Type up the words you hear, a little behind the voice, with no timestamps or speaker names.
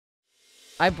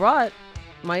I brought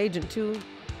my agent to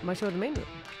my show at the main room.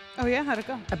 Oh, yeah? How'd it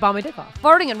go? I bought my dick off.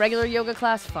 Farting in regular yoga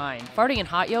class, fine. Farting in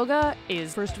hot yoga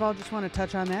is... First of all, just want to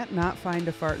touch on that. Not fine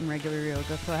to fart in regular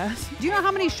yoga class. Do you know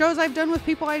how many shows I've done with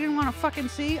people I didn't want to fucking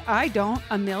see? I don't.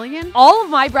 A million? All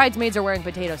of my bridesmaids are wearing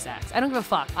potato sacks. I don't give a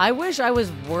fuck. I wish I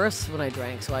was worse when I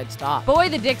drank so I'd stop. Boy,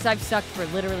 the dicks I've sucked for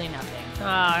literally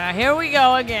nothing. Here we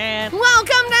go again.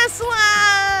 Welcome to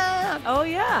Slobs! Oh,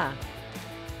 yeah.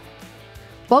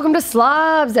 Welcome to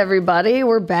Slobs, everybody.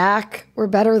 We're back. We're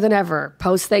better than ever.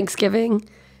 Post-Thanksgiving,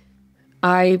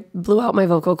 I blew out my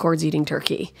vocal cords eating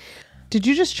turkey. Did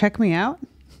you just check me out?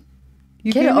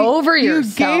 Get over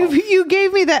yourself. You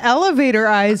gave me the elevator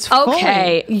eyes fully.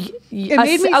 Okay. It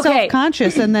made me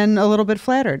self-conscious and then a little bit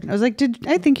flattered. I was like,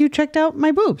 I think you checked out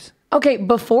my boobs. Okay,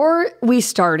 before we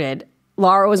started,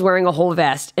 Laura was wearing a whole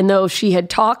vest, and though she had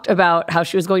talked about how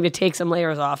she was going to take some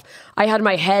layers off, I had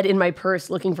my head in my purse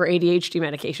looking for ADHD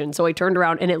medication, so I turned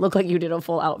around, and it looked like you did a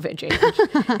full outfit change,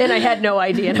 and I had no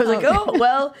idea, and I was like, oh,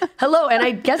 well, hello, and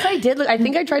I guess I did, I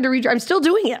think I tried to read I'm still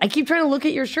doing it. I keep trying to look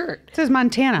at your shirt. It says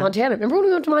Montana. Montana. Remember when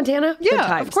we went to Montana?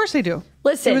 Yeah, of course I do.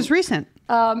 Listen. It was recent.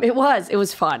 It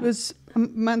was fun. It was a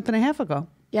month and a half ago.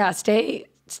 Yeah, stay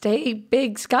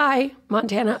big sky,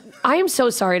 Montana. I am so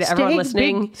sorry to everyone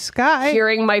listening. Big sky.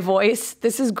 Hearing my voice.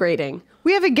 This is grating.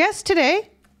 We have a guest today.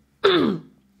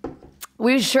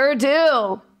 We sure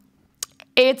do.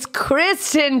 It's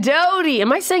Kristen Doute.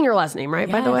 Am I saying your last name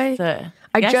right, by the way?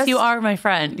 Yes, you are my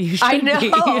friend. You should I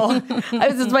know. be.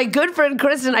 This is my good friend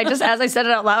Kristen. I just, as I said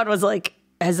it out loud, was like,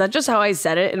 is that just how I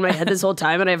said it in my head this whole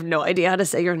time? And I have no idea how to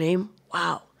say your name?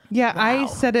 Wow. Yeah, wow. I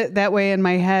said it that way in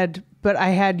my head, but I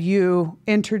had you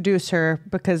introduce her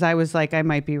because I was like, I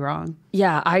might be wrong.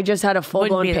 Yeah, I just had a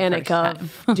full-blown panic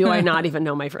of, do I not even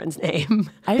know my friend's name?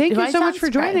 Thank you so much for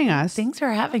joining us. Thanks for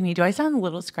having me. Do I sound a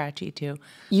little scratchy too?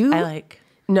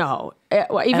 No.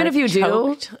 Even if you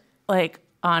choked, like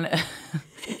on a,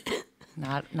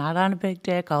 not on a big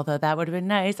dick, although that would have been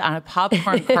nice, on a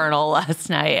popcorn kernel last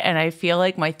night, and I feel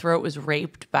like my throat was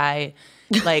raped by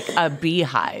like a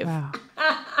beehive. Wow.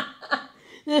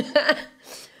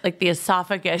 Like the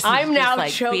esophagus. I'm now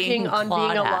like choking on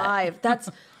being alive.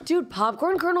 Dude,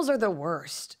 popcorn kernels are the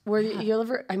worst. Do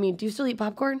you still eat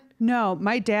popcorn? No,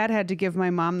 my dad had to give my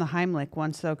mom the Heimlich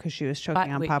once though because she was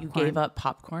choking on popcorn. You gave up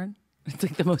popcorn? It's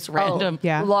like the most random.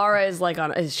 Yeah. Laura is like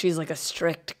she's like a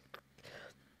strict.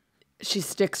 She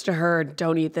sticks to her.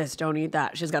 Don't eat this. Don't eat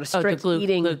that. She's got a strict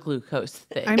eating. The glucose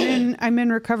thing. I'm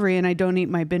in recovery and I don't eat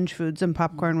my binge foods, and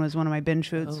popcorn was one of my binge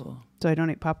foods, so I don't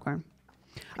eat popcorn.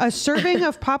 A serving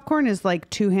of popcorn is like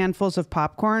 2 handfuls of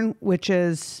popcorn, which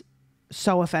is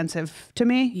so offensive to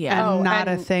me. Yeah. And not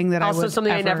a thing that I would also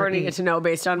something I never eat. needed to know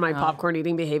based on my popcorn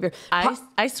eating behavior.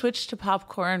 I switched to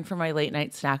popcorn for my late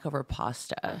night snack over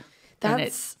pasta. And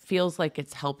it feels like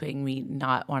it's helping me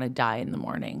not want to die in the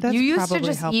morning. That's you used to probably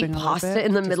just eat pasta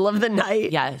in the middle of the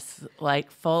night. Yes, like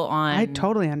full on. I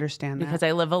totally understand that. Because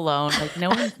I live alone. Like no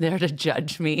one's there to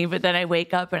judge me. But then I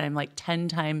wake up and I'm like 10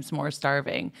 times more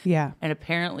starving. Yeah. And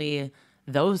apparently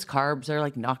those carbs are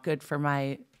like not good for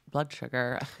my blood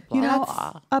sugar. Blah, you know,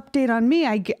 blah. Update on me.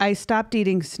 I stopped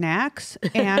eating snacks,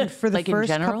 and for the like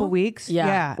first couple weeks,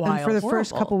 and for the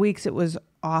first couple weeks it was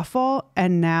awful,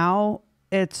 and now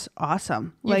it's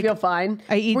awesome. You feel fine?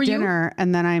 I eat dinner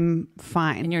and then I'm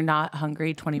fine. And you're not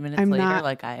hungry 20 minutes later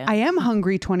like I am? I am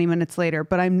hungry 20 minutes later,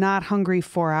 but I'm not hungry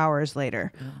 4 hours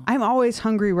later. Oh. I'm always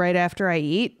hungry right after I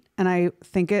eat, and I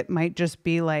think it might just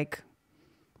be like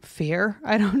fear.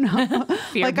 I don't know.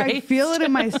 Like I feel it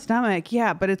in my stomach.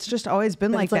 Yeah, but it's just always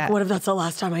been like that. What if that's the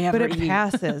last time I ever eat? But it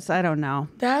passes. I don't know.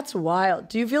 That's wild.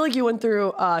 Do you feel like you went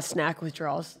through snack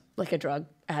withdrawals, like a drug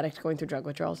addict going through drug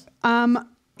withdrawals?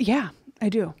 Yeah. I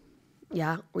do.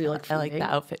 Yeah, were you I like the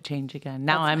outfit change again.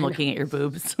 Now I'm looking at your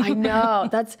boobs. I know.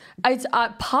 It's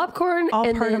popcorn. All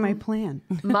and part of my plan.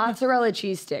 Mozzarella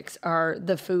cheese sticks are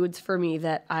the foods for me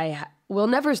that I will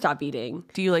never stop eating.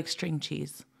 Do you like string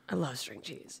cheese? I love string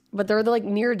cheese, but they're the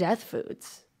near death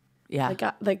foods. Yeah,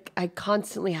 like I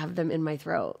constantly have them in my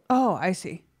throat. Oh, I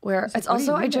see. Where it's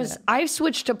also I've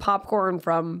switched to popcorn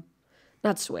from.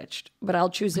 Not switched, but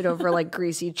I'll choose it over like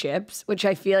greasy chips, which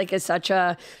I feel like is such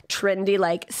a trendy,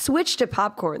 like switch to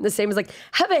popcorn. The same as like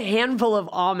have a handful of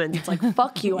almonds. It's like,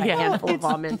 fuck you, a handful of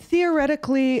almonds.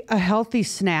 Theoretically a healthy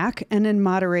snack, and in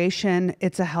moderation,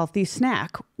 it's a healthy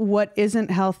snack. What isn't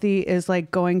healthy is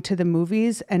like going to the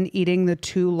movies and eating the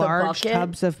 2 large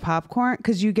tubs of popcorn,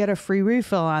 because you get a free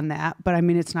refill on that. But I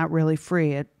mean, it's not really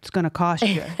free. It's going to cost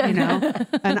you, you know?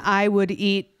 And I would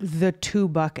eat the 2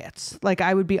 buckets. Like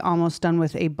I would be almost done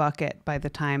with a bucket by the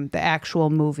time the actual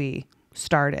movie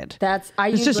started.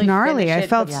 It's just gnarly. I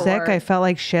felt sick. I felt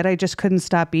like shit. I just couldn't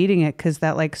stop eating it because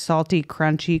that like salty,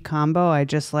 crunchy combo.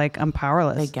 I'm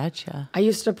powerless. I getcha. I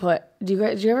used to put. Do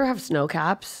you ever have snow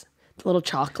caps? The little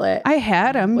chocolate. I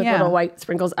had them. With little white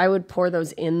sprinkles. I would pour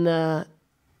those in the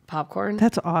popcorn.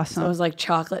 That's awesome. So it was like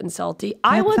chocolate and salty.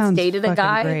 I once dated a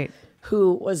guy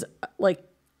who was like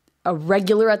a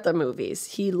regular at the movies.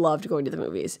 He loved going to the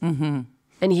movies. Mm-hmm.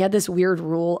 And he had this weird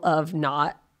rule of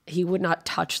he would not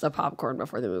touch the popcorn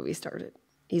before the movie started.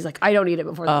 He's like, I don't eat it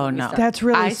before the movie starts. That's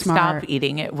really smart. I stop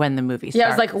eating it when the movie starts. Yeah, I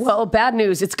was like, well, bad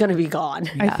news, it's going to be gone.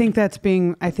 Yeah. I think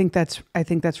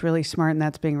that's really smart, and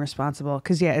that's being responsible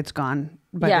because it's gone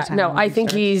by the time. I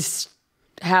think he's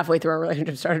halfway through our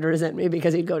relationship started to resent me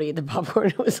because he'd go to eat the popcorn.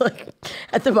 It was like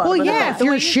at the bottom. Well, yeah, if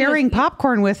you're sharing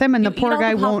popcorn with him and the poor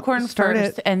guy won't start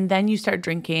it, and then you start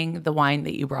drinking the wine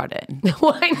that you brought in. The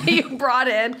wine that you brought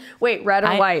in. Wait, red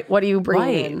or white? What do you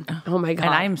bring in? Oh my god!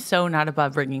 And I'm so not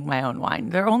above bringing my own wine.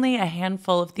 There are only a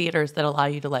handful of theaters that allow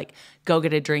you to like go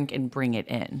get a drink and bring it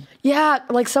in. Yeah,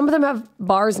 like some of them have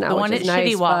bars now. The one at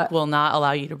Shitty Walk will not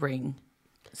allow you to bring.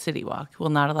 City Walk will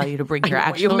not allow you to bring your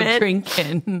actual drink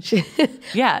in.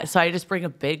 Yeah, so I just bring a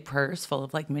big purse full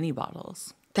of like mini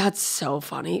bottles. That's so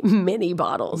funny. Mini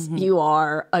bottles. Mm-hmm. You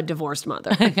are a divorced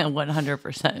mother.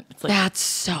 100%. It's like, that's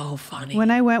so funny. When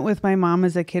I went with my mom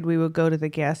as a kid, we would go to the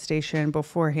gas station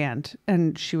beforehand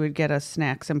and she would get us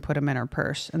snacks and put them in her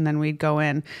purse. And then we'd go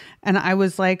in. And I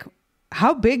was like,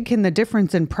 how big can the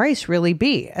difference in price really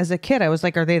be? As a kid, I was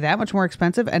like, are they that much more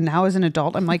expensive? And now as an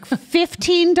adult, I'm like,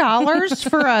 $15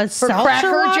 for a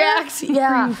Cracker Jacks?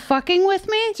 Yeah. Are you fucking with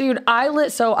me? Dude,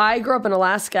 so I grew up in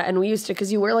Alaska and we used to,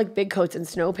 because you wear like big coats and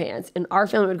snow pants, and our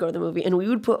family would go to the movie and we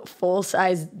would put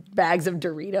full-size bags of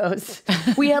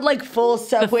Doritos. We had like full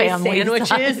Subway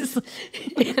sandwiches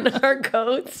in our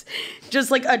coats. Just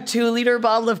like a 2-liter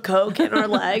bottle of Coke in our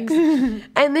legs.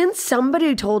 And then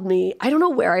somebody told me, I don't know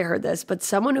where I heard this, but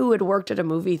someone who had worked at a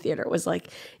movie theater was like,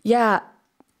 yeah,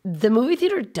 the movie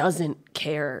theater doesn't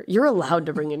care. You're allowed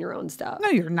to bring in your own stuff. No,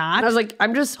 you're not. And I was like,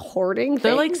 I'm just hoarding things.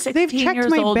 They're like 16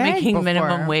 years old making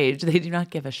minimum wage. They do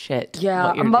not give a shit.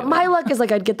 Yeah, but my luck is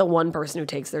like I'd get the one person who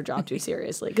takes their job too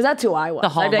seriously, because that's who I was. The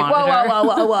hall I'd be like,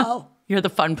 whoa. You're the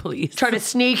fun police. Trying to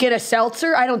sneak in a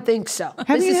seltzer? I don't think so.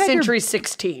 This is Century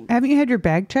 16. Haven't you had your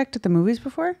bag checked at the movies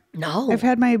before? No. I've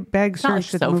had my bag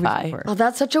searched at the movies before. Oh,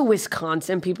 that's such a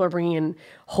Wisconsin. People are bringing in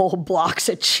whole blocks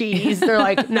of cheese. They're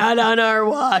like, not on our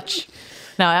watch.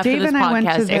 Now, after this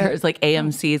podcast airs, like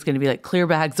AMC is going to be like clear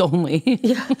bags only.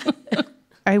 Yeah.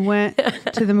 I went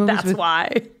to the movies with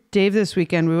why. Dave this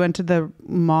weekend. We went to the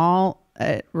mall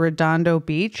at Redondo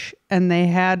Beach, and they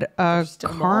had a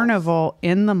carnival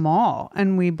in the mall,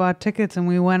 and we bought tickets and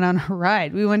we went on a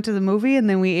ride. We went to the movie and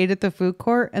then we ate at the food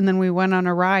court, and then we went on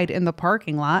a ride in the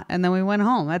parking lot, and then we went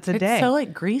home. That's a day. It's so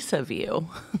like Grease of you.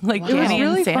 Like it was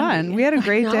really fun. We had a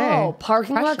great day.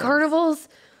 Parking lot carnivals,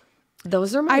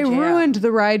 those are my jam. I ruined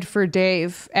the ride for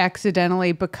Dave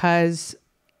accidentally because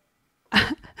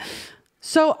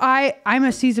so I'm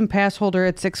a season pass holder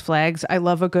at Six Flags. I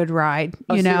love a good ride,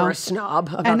 you know. So you're a snob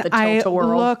about and the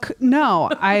tilt-a-whirl.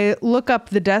 I look up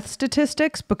the death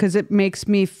statistics because it makes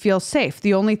me feel safe.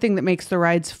 The only thing that makes the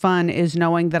rides fun is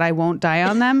knowing that I won't die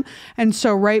on them. And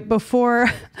so right before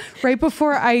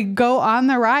I go on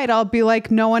the ride, I'll be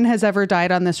like, no one has ever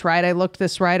died on this ride. I looked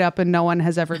this ride up and no one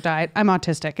has ever died. I'm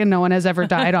autistic and no one has ever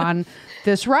died on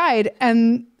this ride.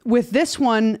 And with this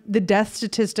one, the death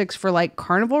statistics for like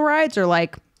carnival rides are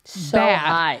like so bad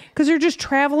high because they're just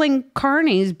traveling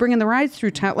carnies bringing the rides through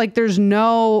town. Like there's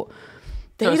no,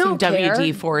 they don't care.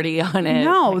 WD-40 on it.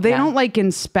 No, they don't like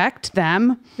inspect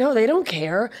them. No, they don't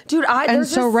care, dude. And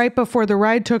so right before the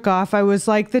ride took off, I was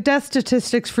like, the death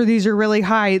statistics for these are really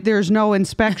high. There's no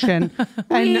inspection,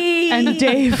 and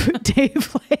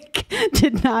Dave like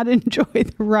did not enjoy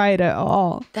the ride at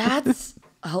all. That's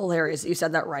hilarious that you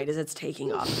said that right as it's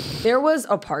taking off. There was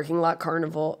a parking lot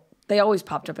carnival. They always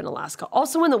popped up in Alaska.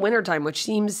 Also in the wintertime, which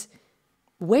seems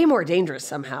way more dangerous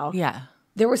somehow. Yeah.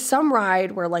 There was some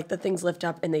ride where like the things lift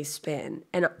up and they spin.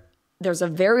 And there's a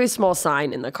very small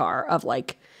sign in the car of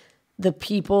like the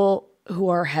people who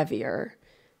are heavier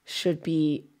should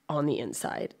be on the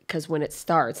inside. Because when it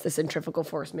starts, the centrifugal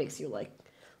force makes you like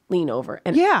lean over.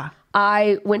 And yeah.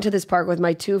 I went to this park with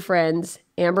my two friends,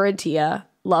 Amber and Tia.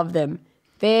 Love them.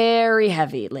 Very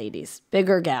heavy ladies,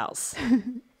 bigger gals.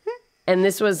 And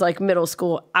this was like middle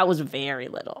school. I was very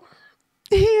little.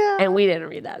 Yeah. And we didn't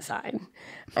read that sign.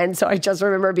 And so I just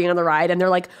remember being on the ride and they're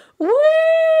like, woo!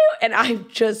 And I'm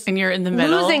just and you're in the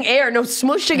middle. Losing air, no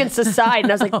smush against the side.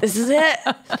 And I was like, this is it.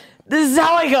 This is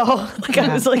how I go. Like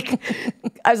I was like,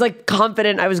 like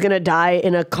confident I was going to die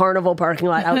in a carnival parking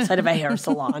lot outside of a hair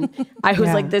salon. I was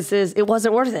like, it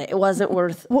wasn't worth it. It wasn't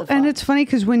worth Well, and it's funny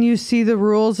because when you see the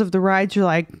rules of the rides, you're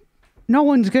like, no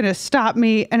one's going to stop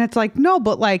me. And it's like, no,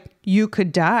 but like you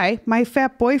could die. My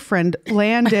fat boyfriend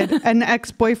landed, an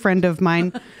ex-boyfriend of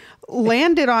mine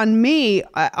landed on me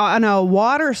on a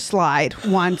water slide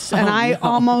once, and I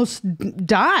almost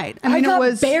died. I mean, got it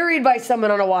was buried by someone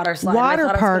on a water slide. Water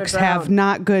parks have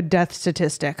not good death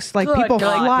statistics. Like people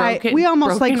fly. Broken- we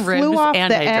almost like broken flew ribs off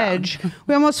and the I drowned. edge.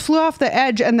 We almost flew off the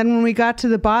edge, and then when we got to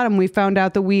the bottom, we found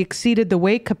out that we exceeded the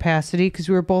weight capacity because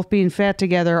we were both being fat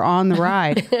together on the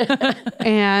ride.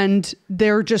 And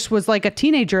there just was like a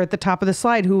teenager at the top of the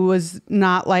slide who was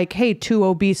not like, hey, two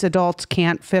obese adults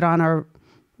can't fit on a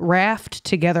raft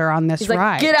together on this He's like,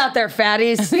 ride. get out there,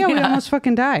 fatties. Yeah, we almost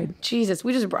fucking died. Jesus,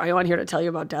 we just brought you on here to tell you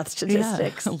about death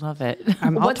statistics. I love it.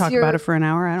 I'll talk about it for an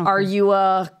hour. I don't. Are you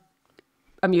a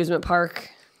amusement park?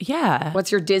 Yeah.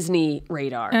 What's your Disney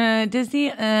radar?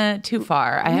 Disney, too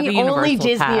far. I have a Universal only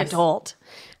Disney pass. adult.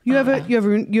 You have a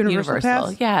Universal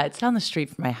pass? Yeah, it's down the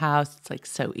street from my house. It's like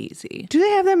so easy. Do they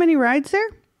have that many rides there?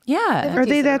 Yeah. Are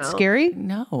they decent that amount. scary?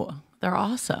 No, they're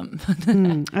awesome.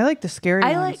 I like the scary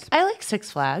ones. I like Six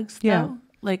Flags. Yeah. Though.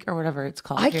 Like, or whatever it's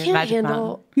called. I here, can't Magic handle.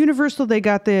 Mountain. Universal, they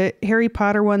got the Harry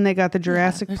Potter one. They got the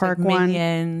Jurassic There's Park like one.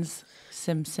 Minions,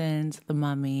 Simpsons, The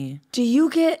Mummy. Do you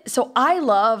get? So I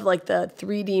love like the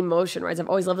 3D motion rides. I've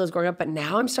always loved those growing up, but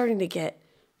now I'm starting to get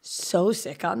so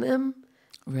sick on them.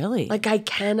 Really? Like I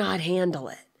cannot handle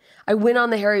it. I went on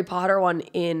the Harry Potter one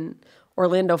in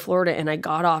Orlando, Florida, and I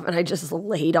got off and I just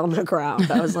laid on the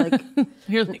ground. I was like,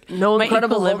 You're like, no my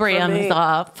Incredible Hulk for equilibrium me. is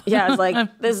off. Yeah, I was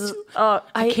like, this is.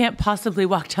 I can't possibly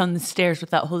walk down the stairs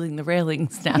without holding the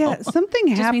railings now. Yeah, something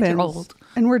Just means you're happens. old.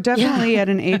 And we're definitely at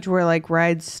an age where like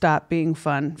rides stop being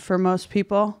fun for most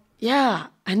people. Yeah.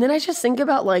 And then I just think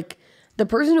about like the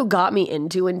person who got me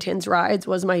into intense rides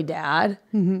was my dad.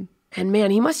 Mm-hmm. And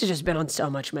man, he must have just been on so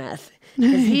much meth.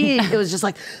 Because it was just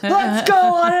like, let's go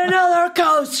on another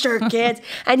coaster, kids.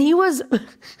 And he was,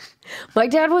 my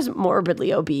dad was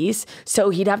morbidly obese. So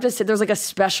he'd have to sit, there's like a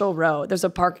special row. There's a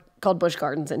park called Busch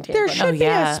Gardens in Tampa. There should be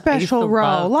yeah. I a used special to row.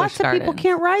 love Lots Busch of people Gardens.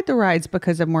 can't ride the rides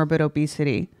because of morbid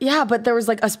obesity. Yeah, but there was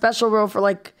like a special row for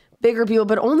like bigger people,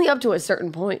 but only up to a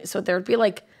certain point. So there'd be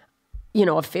like, you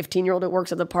know, a 15-year-old that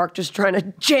works at the park just trying to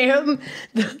jam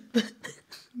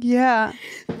Yeah.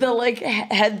 the like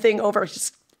head thing over.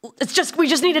 It's just, we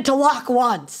just needed to lock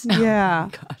once. Yeah.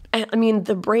 And, I mean,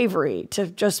 the bravery to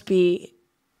just be,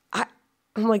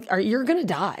 I'm like, you're going to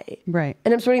die. Right.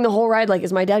 And I'm spending the whole ride like,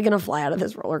 is my dad going to fly out of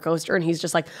this roller coaster? And he's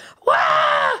just like,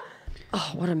 wah!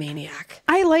 Oh, what a maniac.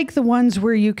 I like the ones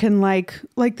where you can like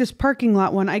this parking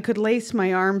lot one, I could lace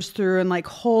my arms through and like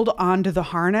hold onto the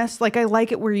harness. Like I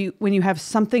like it when you have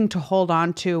something to hold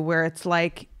on to where it's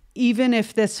like, even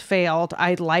if this failed,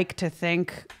 I'd like to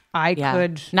think I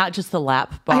could. Not just the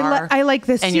lap bar. I like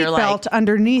the and you're, seatbelt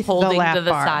underneath the holding lap to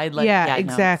the bar. side. Like, yeah, no,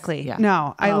 exactly. yeah.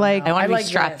 No, I like I want to be like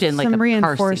strapped this. in like some a car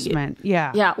reinforcement. seat.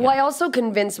 Yeah. Yeah. Well, I also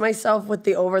convinced myself with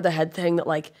the over the head thing that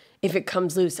like, if it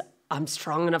comes loose, I'm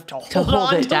strong enough to hold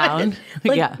hold on it to down.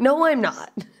 Like, Yeah. no, I'm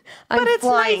not. I'm But it's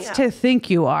flying nice out. to think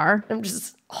you are. I'm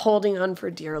just holding on for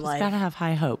dear life. Gotta have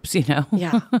high hopes, you know?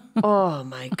 Yeah. Oh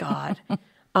my God.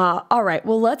 All right.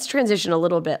 Well, let's transition a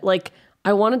little bit. Like,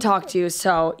 I want to talk to you.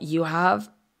 So you have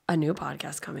a new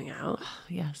podcast coming out.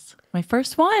 Yes. My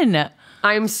first one.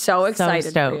 I'm so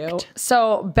excited for you. stoked.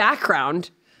 So background,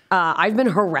 I've been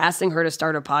harassing her to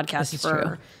start a podcast is for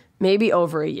true. maybe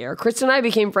over a year. Kristen and I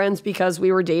became friends because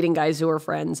we were dating guys who were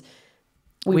friends.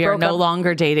 We are broke no up.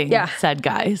 longer dating Yeah. said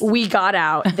guys. We got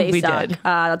out. They We suck. did.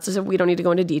 That's just, we don't need to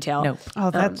go into detail. Nope.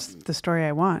 Oh, that's the story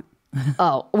I want.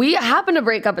 Oh, we happened to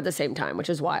break up at the same time, which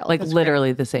is wild. Like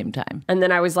literally the same time. And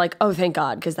then I was like, oh, thank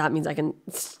God, because that means I can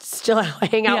still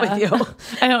hang out with you.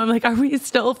 I know. I'm like, are we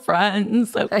still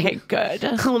friends? Okay, good.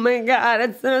 Oh my God,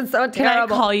 it's so Can I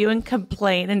terrible. call you and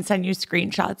complain and send you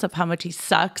screenshots of how much he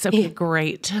sucks? Okay,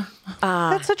 great.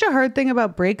 That's such a hard thing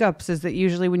about breakups is that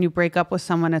usually when you break up with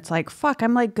someone, it's like, fuck,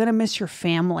 I'm like gonna miss your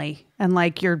family and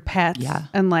like your pets. Yeah.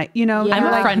 And like, you know, Yeah. you, I'm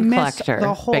a like, friend miss collector,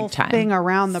 the whole big time. thing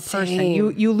around the person.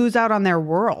 Same. You lose out on their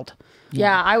world.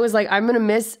 Yeah, I was like, I'm going to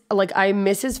miss, like, I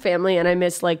miss his family and I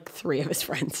miss like 3 of his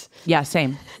friends. Yeah,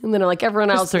 same. And then like everyone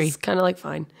Just else 3. is kind of like,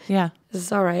 fine. Yeah. This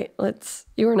is all right.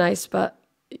 You were nice, but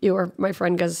you were my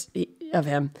friend because of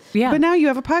him. Yeah. But now you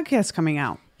have a podcast coming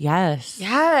out. yes.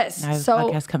 Yes. I have So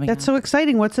a podcast coming That's out. so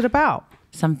exciting. What's it about?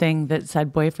 Something that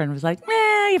said boyfriend was like,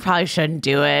 you probably shouldn't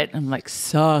do it. I'm like,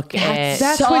 suck it. That's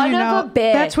That's when you Son know. of a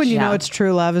bitch. That's when you know Yeah. it's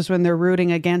true love is when they're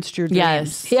rooting against your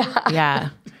dreams. Yes. Yeah. Yeah.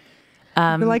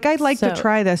 You're like, I'd like to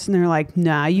try this. And they're like,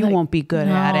 nah, you won't be good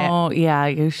at it. Oh, yeah,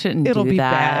 you shouldn't It'll do be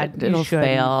that. bad. It'll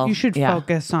fail. You should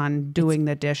focus on doing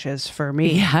the dishes for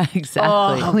me. Yeah,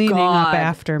 exactly. Cleaning up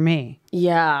after me.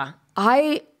 Yeah.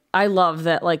 I love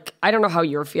that. Like, I don't know how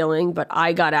you're feeling, but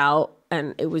I got out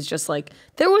and it was just like,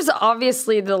 there was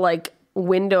obviously the like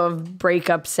window of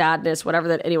breakup sadness, whatever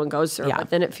that anyone goes through. Yeah. But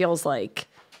then it feels like,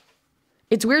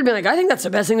 it's weird being like, I think that's the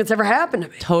best thing that's ever happened to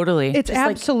me. Totally. It's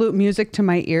absolute music to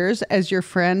my ears as your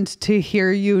friend to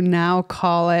hear you now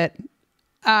call it,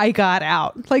 I got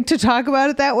out. Like, to talk about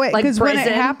it that way. Because when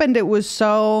it happened, it was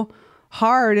so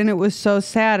hard and it was so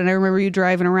sad. And I remember you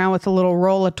driving around with a little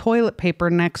roll of toilet paper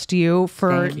next to you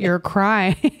for your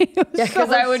cry. Yeah,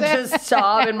 because I would just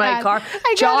sob in my car.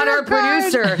 John, our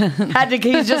producer,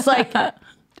 he's just like,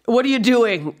 what are you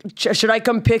doing? Should I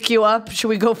come pick you up? Should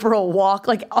we go for a walk?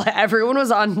 Like, everyone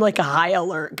was on like a high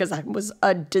alert because I was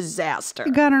a disaster.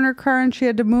 She got in her car and she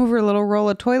had to move her little roll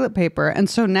of toilet paper. And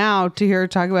so now to hear her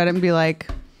talk about it and be like,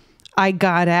 I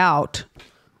got out.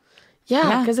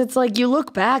 Yeah, because it's like you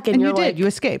look back and you're like, you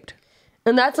escaped.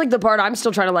 And that's like the part I'm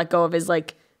still trying to let go of is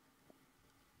like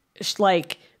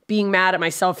being mad at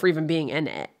myself for even being in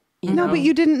it. You know? But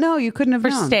you didn't know. You couldn't have for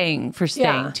known.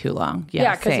 staying too long.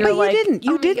 Yeah, because you're but like,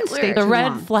 you didn't stay the too red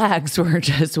long. flags were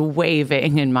just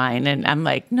waving in mine, and I'm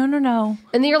like, no. And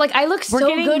then you're like, I look so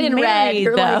good in red.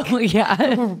 You're though. like,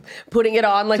 Yeah, putting it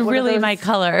on like it's really my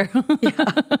color.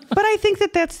 But I think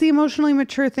that's the emotionally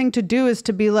mature thing to do, is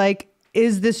to be like,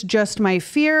 is this just my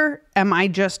fear? Am I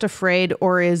just afraid,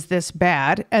 or is this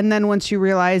bad? And then once you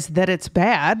realize that it's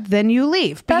bad, then you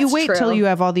leave. But you wait till you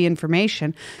have all the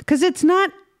information, because it's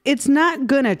not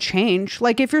gonna change.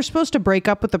 Like, if you're supposed to break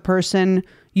up with a person,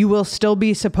 you will still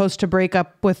be supposed to break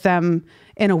up with them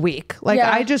in a week. Like,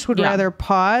 I just would rather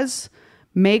pause,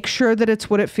 make sure that it's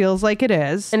what it feels like it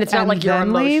is, and it's not like your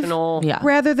emotional,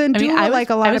 rather than do like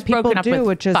a lot of people do,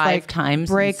 which is like times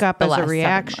break up as a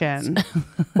reaction.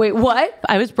 Wait, what?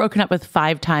 I was broken up with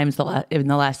 5 times in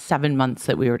the last 7 months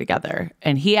that we were together,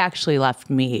 and he actually left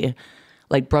me,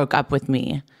 like broke up with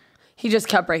me. He just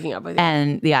kept breaking up with you.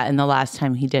 And and the last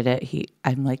time he did it,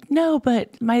 I'm like, no,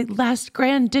 but my last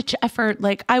grand ditch effort,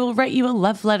 like, I will write you a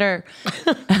love letter.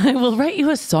 I will write you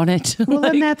a sonnet. Well,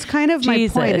 like, then that's kind of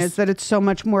Jesus. my point, is that it's so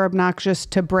much more obnoxious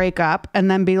to break up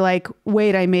and then be like,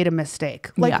 wait, I made a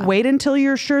mistake. Like, wait until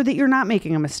you're sure that you're not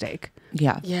making a mistake.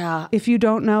 Yeah. If you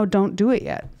don't know, don't do it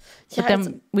yet. But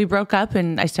then we broke up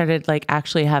and I started like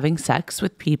actually having sex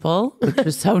with people, which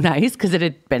was so nice because it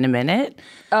had been a minute.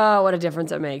 Oh, what a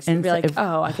difference it makes. And be like,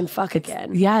 I can fuck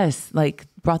again. Yes. Like,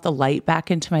 brought the light back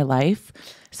into my life.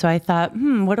 So I thought,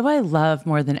 what do I love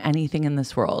more than anything in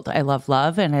this world? I love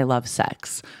love and I love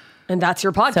sex. And that's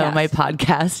your podcast. So my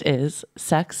podcast is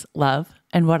Sex, Love,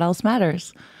 and What Else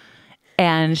Matters.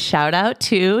 And shout out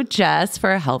to Jess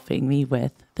for helping me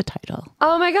with the title.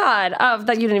 Oh my God.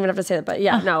 That you didn't even have to say that, but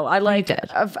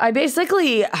I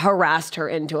basically harassed her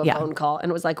into a phone call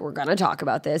and was like, we're going to talk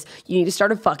about this. You need to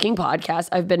start a fucking podcast.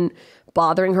 I've been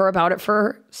bothering her about it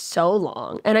for so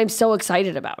long and I'm so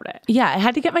excited about it. Yeah. I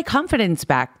had to get my confidence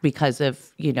back because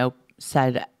of,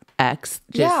 said ex.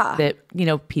 That,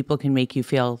 people can make you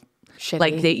feel shitty.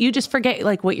 Like that you just forget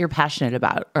like what you're passionate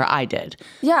about, or I did.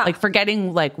 Yeah. Like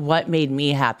forgetting like what made me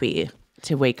happy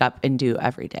to wake up and do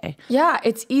every day. Yeah,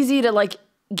 it's easy to like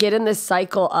get in this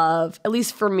cycle of, at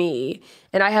least for me,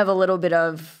 and I have a little bit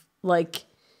of like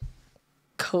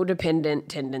codependent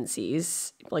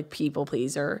tendencies, like people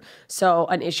pleaser. So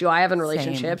an issue I have in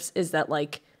relationships is that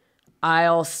like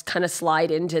I'll kind of slide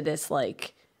into this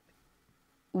like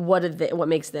what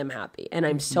makes them happy, and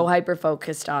I'm so hyper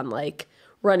focused on like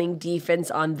running defense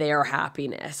on their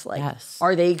happiness. Like,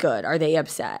 are they good? Are they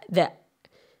upset? That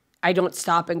I don't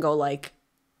stop and go like,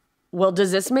 well,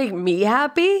 does this make me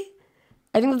happy?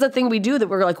 I think that's the thing we do, that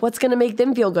we're like, what's going to make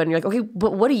them feel good? And you're like, okay,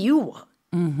 but what do you want?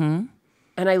 Mm-hmm.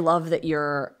 And I love that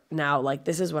you're now like,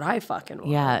 this is what I fucking want.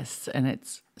 Yes. And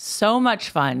it's so much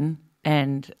fun.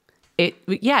 And it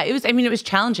was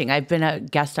challenging. I've been a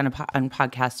guest on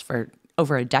podcasts for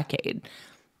over a decade,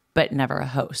 but never a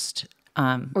host.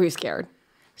 Were you scared?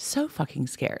 So fucking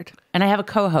scared. And I have a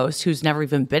co-host who's never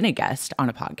even been a guest on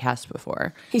a podcast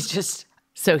before. He's just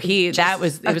it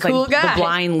was cool like guy. The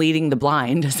blind leading the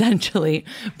blind, essentially.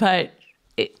 But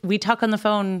we talk on the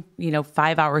phone,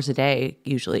 5 hours a day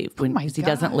usually, because he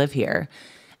doesn't live here.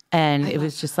 And it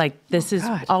was just like,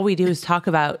 all we do is talk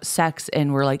about sex,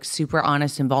 and we're like super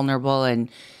honest and vulnerable, and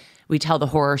we tell the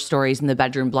horror stories and the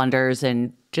bedroom blunders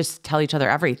and just tell each other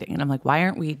everything. And I'm like, why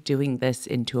aren't we doing this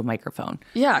into a microphone?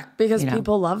 Yeah, because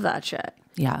people love that shit.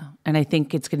 Yeah. And I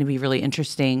think it's going to be really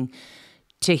interesting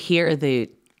to hear the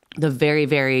the very,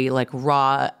 very like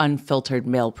raw, unfiltered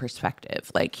male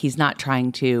perspective. Like he's not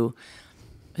trying to,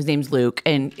 his name's Luke,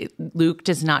 and Luke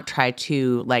does not try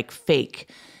to like fake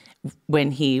when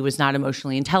he was not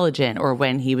emotionally intelligent or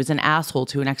when he was an asshole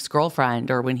to an ex-girlfriend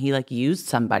or when he like used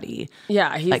somebody.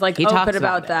 Yeah, he's like he open talks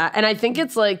about that. And I think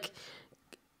it's like,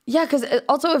 yeah, because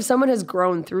also if someone has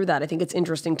grown through that, I think it's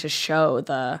interesting to show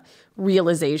the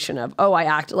realization of, oh, I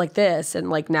acted like this. And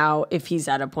like now if he's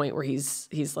at a point where he's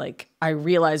like, I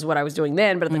realized what I was doing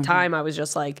then, but at the time I was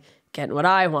just like getting what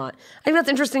I want. I think that's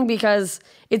interesting because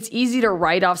it's easy to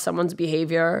write off someone's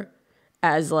behavior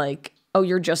as like, oh,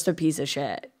 you're just a piece of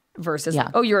shit versus like,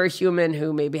 oh, you're a human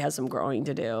who maybe has some growing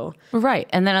to do. Right.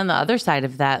 And then on the other side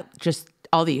of that, just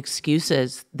all the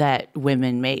excuses that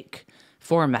women make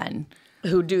for men.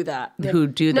 Who do that. Who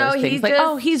do those things. Like,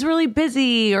 oh, he's really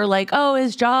busy. Or like, oh,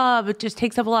 his job, it just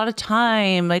takes up a lot of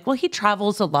time. Like, well, he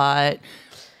travels a lot.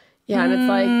 Yeah, and it's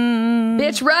like,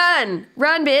 bitch, run.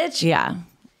 Run, bitch. Yeah.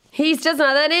 He's just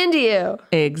not that into you.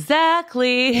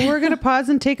 Exactly. We're going to pause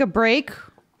and take a break.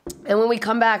 And when we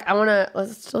come back, I want to,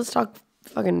 let's talk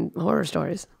fucking horror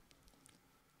stories.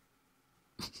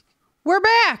 We're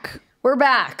back. We're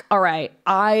back. All right.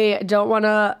 I don't want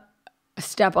to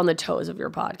step on the toes of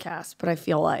your podcast, but I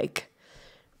feel like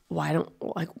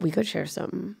we could share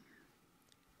some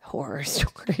horror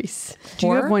stories. Do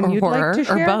you have one you'd like to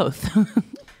share? Or both?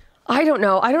 I don't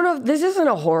know if this isn't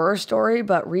a horror story,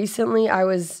 but recently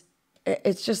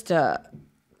it's just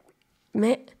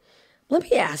man, let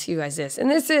me ask you guys this,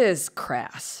 and this is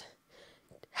crass.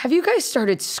 Have you guys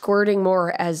started squirting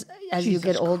more as you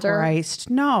get older? Christ,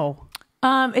 no.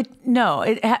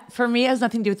 For me, it has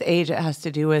nothing to do with age. It has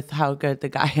to do with how good the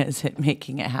guy is at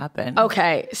making it happen.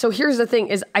 Okay, so here's the thing: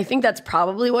 is I think that's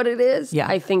probably what it is. Yeah,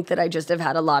 I think that I just have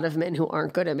had a lot of men who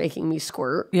aren't good at making me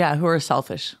squirt. Yeah, who are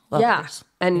selfish lovers. Yeah,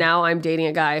 and now I'm dating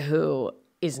a guy who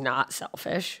is not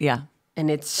selfish. Yeah, and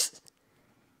it's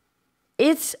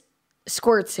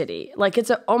squirt city. Like it's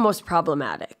almost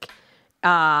problematic.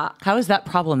 How is that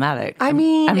problematic? I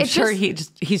mean, I'm sure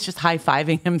he's just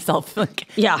high-fiving himself like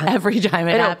every time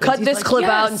it happens. Cut this clip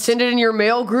out and send it in your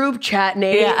mail group chat,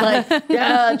 Nate. Yeah.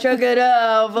 Like, check it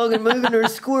out. Fucking moving her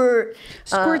squirt.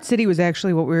 Squirt City was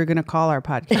actually what we were going to call our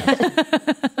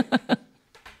podcast.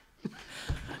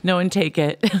 No one take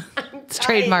it. It's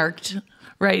trademarked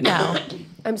right now.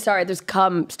 I'm sorry. There's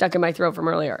cum stuck in my throat from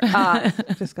earlier.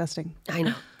 Disgusting. I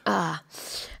know.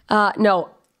 No.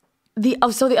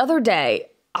 So the other day,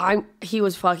 he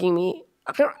was fucking me.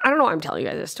 I don't know why I'm telling you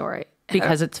guys this story.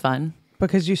 Because it's fun.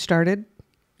 Because you started?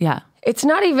 Yeah. It's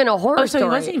not even a horror story. So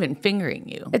he wasn't even fingering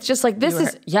you. It's just like,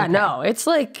 no. It's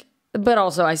like, but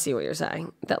also I see what you're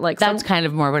saying. That's kind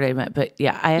of more what I meant, but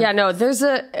yeah. No, there's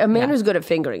a man who's good at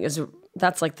fingering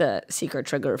that's like the secret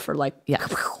trigger for like,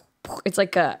 it's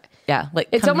like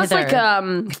it's almost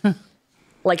hither.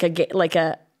 like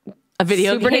a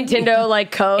video Super game. Nintendo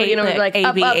like code, like A,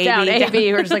 up, B, up, A, down, A,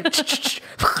 B. We're just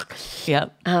like,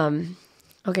 yep.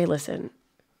 Okay, listen.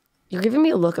 You're giving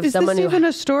me a look of Is someone this who even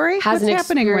a story? hasn't What's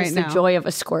happening right experienced now? the joy of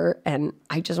a squirt, and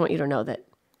I just want you to know that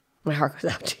my heart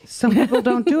goes out to you. Some people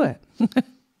don't do it.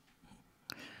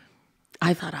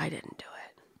 I thought I didn't do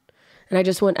it, and I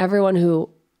just want everyone who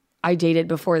I dated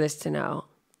before this to know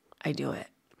I do it.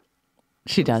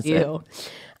 She does you.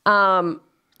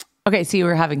 Okay, so you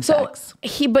were having sex.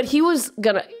 He was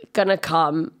gonna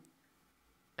come.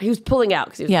 He was pulling out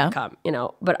because he was gonna come,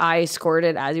 But I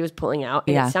squirted as he was pulling out,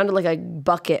 and it sounded like a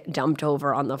bucket dumped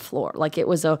over on the floor, like it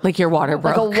was like your water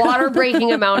broke, like a water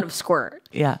breaking amount of squirt.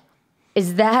 Yeah,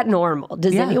 is that normal?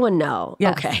 Does anyone know?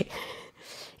 Yes. Okay,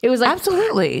 it was like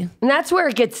absolutely, and that's where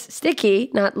it gets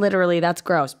sticky. Not literally, that's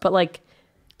gross, but like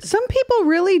some people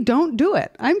really don't do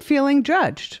it. I'm feeling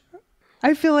judged.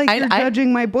 I feel like you're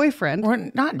judging my boyfriend. We're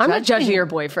not. I'm not judging your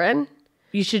boyfriend.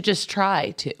 You should just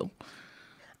try to.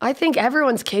 I think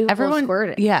everyone's capable of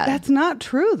squirting. Yeah, that's not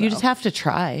true, though. You just have to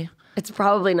try. It's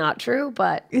probably not true,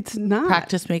 but it's not.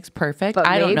 Practice makes perfect. But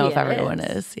I don't know if everyone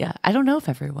is. Yeah, I don't know if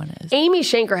everyone is. Amy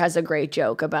Shanker has a great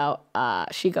joke about,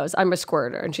 she goes, I'm a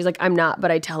squirter. And she's like, I'm not,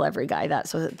 but I tell every guy that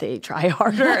so that they try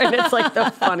harder. And it's like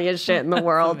the funniest shit in the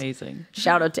world. That's amazing.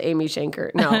 Shout out to Amy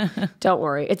Shanker. No, don't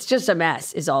worry. It's just a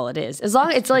mess is all it is. As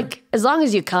long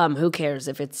as you come, who cares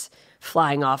if it's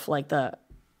flying off like the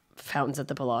fountains at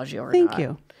the Bellagio or Thank not.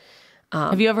 you.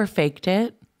 Have you ever faked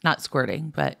it? Not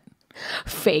squirting, but...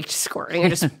 Faked squirting. I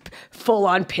just full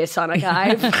on piss on a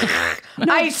guy.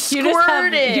 I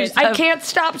squirted. I can't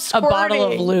stop squirting. A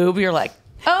bottle of lube. You're like,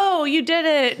 oh, you did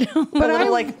it. But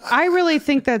I really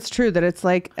think that's true, that it's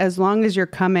like, as long as you're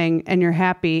coming and you're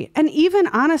happy. And even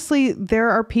honestly, there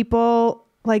are people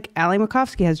like Ally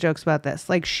Makovsky has jokes about this.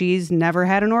 Like she's never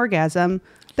had an orgasm.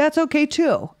 That's okay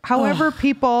too. However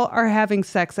people are having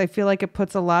sex, I feel like it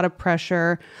puts a lot of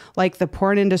pressure. Like the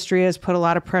porn industry has put a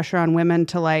lot of pressure on women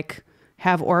to like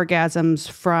have orgasms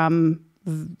from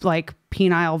like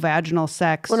penile vaginal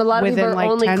sex when a lot of within people are like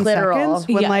only 10 clitoral. seconds.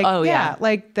 When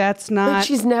like that's not. Like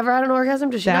she's never had an orgasm.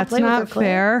 Does she not That's play not with her clit?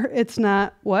 fair. It's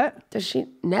not what? Does she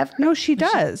never? No, she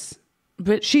does.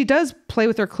 But she does play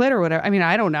with her clit or whatever. I mean,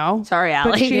 I don't know. Sorry,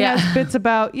 Ally. But she has bits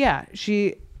about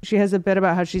she has a bit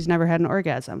about how she's never had an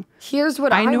orgasm. Here's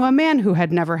what I knew a man who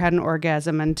had never had an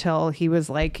orgasm until he was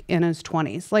like in his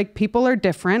 20s. Like people are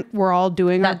different. We're all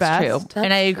doing our best. That's true.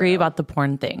 And I agree about the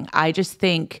porn thing. I just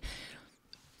think,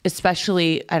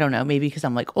 especially, I don't know, maybe because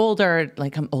I'm like older,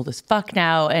 like I'm old as fuck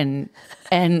now and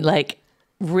like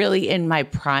really in my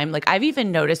prime. Like I've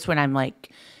even noticed when I'm like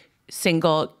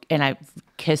single and I've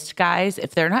kissed guys,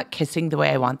 if they're not kissing the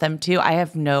way I want them to, I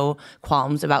have no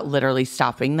qualms about literally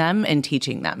stopping them and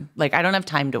teaching them. Like I don't have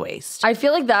time to waste. I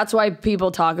feel like that's why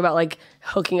people talk about like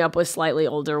hooking up with slightly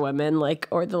older women, like,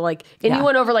 or the like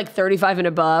anyone over like 35 and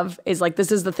above is like,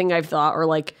 this is the thing I've thought, or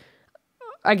like,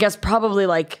 I guess probably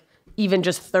like even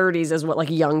just 30s is what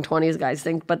like young 20s guys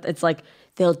think, but it's like,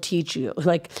 they'll teach you.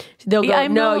 Like they'll go,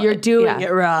 no, you're doing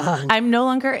it wrong. I'm no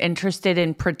longer interested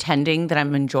in pretending that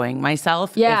I'm enjoying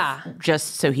myself. Yeah.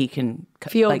 Just so he can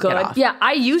feel like, good. get off. Yeah.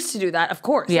 I used to do that. Of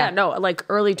course. Yeah. Yeah. No, like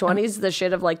early 20s, the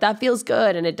shit of like, that feels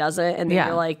good. And it doesn't. And then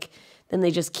you're like, then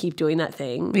they just keep doing that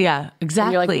thing. Yeah, exactly.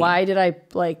 And you're like, why did I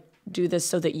like do this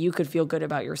so that you could feel good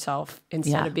about yourself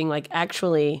instead of being like,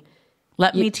 actually,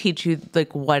 let me teach you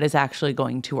like what is actually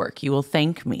going to work. You will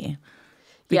thank me.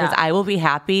 Because I will be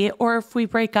happy, or if we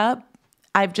break up,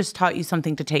 I've just taught you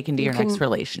something to take into your next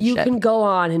relationship. You can go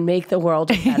on and make the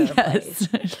world a better place.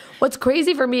 What's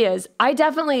crazy for me is I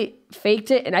definitely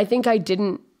faked it, and I think I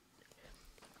didn't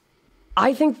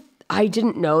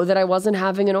know that I wasn't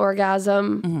having an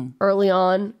orgasm early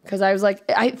on, because I was like,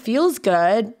 it feels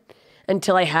good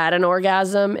until I had an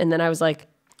orgasm, and then I was like,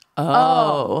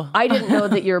 oh, I didn't know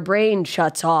that your brain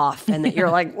shuts off and that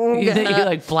you're like, you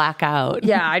like black out.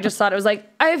 Yeah, I just thought it was like,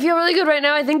 I feel really good right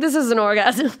now. I think this is an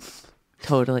orgasm.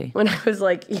 Totally. When I was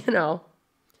like, you know,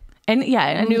 and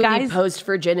newly guys post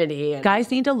virginity. Guys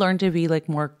need to learn to be like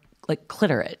more like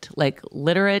clitorate, like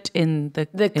literate in the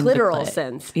clitoral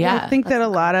sense. Yeah, I think that a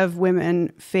lot of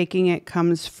women faking it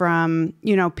comes from,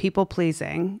 you know, people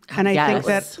pleasing. And I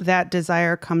think that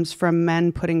desire comes from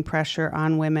men putting pressure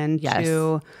on women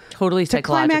to totally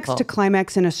psychological. To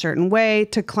climax in a certain way,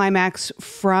 to climax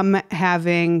from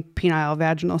having penile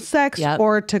vaginal sex,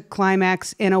 or to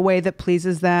climax in a way that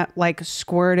pleases them, like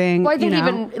squirting. Well, I think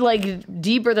even like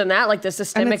deeper than that, like the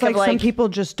systemic and it's like of like, some people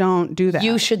just don't do that.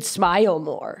 You should smile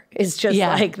more. It's just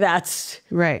like that's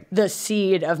the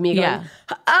seed of me going,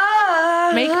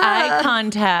 make eye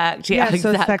contact. Yeah, so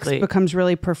exactly. sex becomes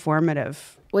really performative.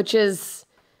 Which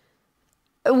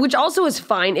also is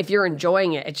fine if you're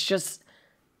enjoying it. It's just,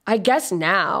 I guess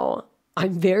now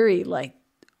I'm very like,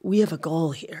 we have a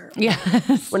goal here.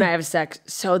 Yes. When I have sex.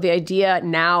 So the idea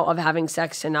now of having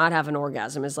sex to not have an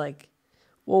orgasm is like,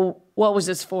 well, what was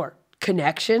this for?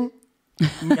 Connection?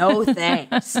 No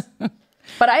thanks.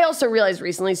 But I also realized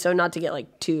recently, so not to get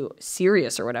like too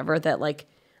serious or whatever, that like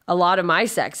a lot of my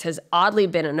sex has oddly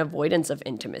been an avoidance of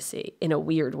intimacy in a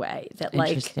weird way. That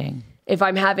like, if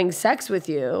I'm having sex with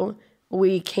you,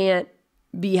 we can't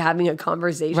be having a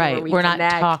conversation where we're not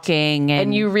talking.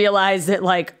 And you realize that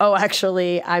like, oh,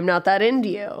 actually, I'm not that into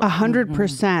you.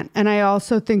 100%. And I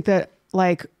also think that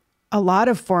like a lot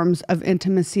of forms of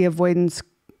intimacy avoidance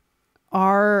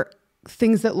are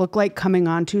things that look like coming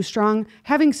on too strong,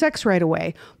 having sex right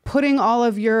away, putting all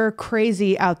of your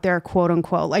crazy out there, quote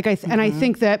unquote. Like and I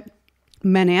think that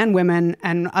men and women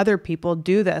and other people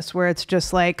do this, where it's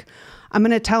just like, I'm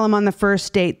going to tell him on the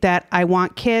first date that I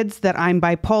want kids, that I'm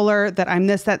bipolar, that I'm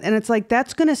this, that. And it's like,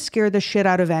 that's going to scare the shit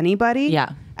out of anybody.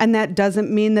 Yeah. And that doesn't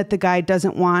mean that the guy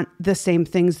doesn't want the same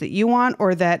things that you want,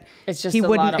 or that it's just he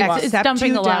wouldn't accept it's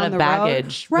dumping you a lot down of the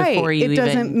baggage road. before you even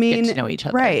get to know each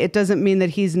other. Right. It doesn't mean that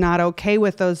he's not okay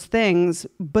with those things,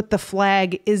 but the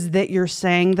flag is that you're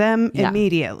saying them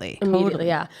immediately. Immediately,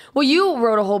 yeah. Well, you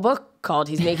wrote a whole book called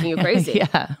He's Making You Crazy.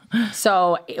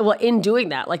 So, well, in doing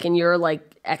that, like in your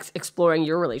like exploring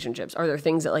your relationships, are there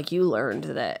things that like you learned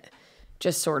that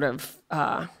just sort of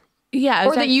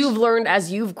or that you've learned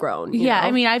as you've grown? You know?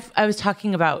 I mean, I was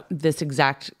talking about this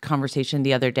exact conversation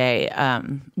the other day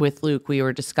with Luke. We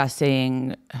were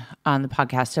discussing on the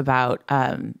podcast about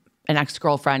an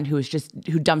ex-girlfriend who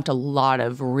dumped a lot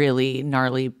of really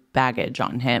gnarly baggage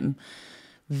on him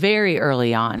very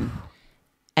early on,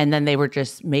 and then they were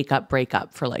just break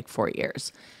up for like 4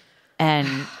 years. And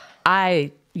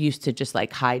I used to just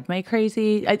like hide my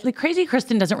crazy. Like crazy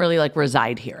Kristen doesn't really like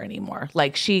reside here anymore.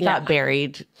 Like she got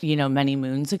buried, many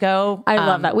moons ago. I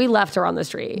love that. We left her on the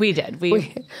street. We did. We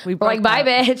were like, bye,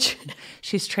 bitch.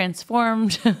 She's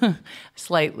transformed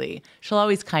slightly. She'll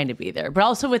always kind of be there. But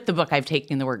also with the book, I've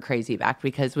taken the word crazy back,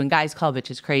 because when guys call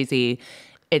bitches crazy,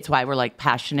 it's why we're like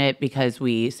passionate, because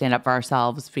we stand up for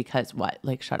ourselves, because what?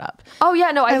 Like, shut up. Oh,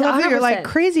 yeah. No, I love 100%. that you're like,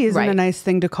 crazy isn't a nice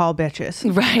thing to call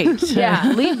bitches. Right.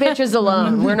 Yeah. Leave bitches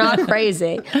alone. We're not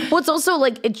crazy. Well, it's also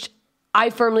like, I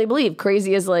firmly believe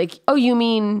crazy is like, oh, you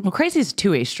mean. Well, crazy is a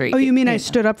two-way street. Oh, you mean I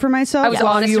stood up for myself? I was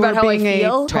honest you about were how I being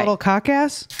feel? a total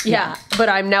cockass? Yeah. But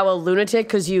I'm now a lunatic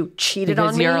because you cheated on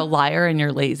Because me. you're a liar and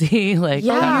you're lazy. Like,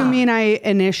 Yeah. You mean I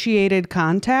initiated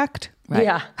contact? Right.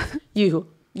 Yeah.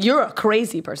 You're a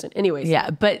crazy person. Anyways. Yeah,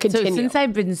 but continue. so since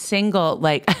I've been single,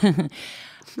 like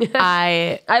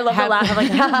I love the laugh. I'm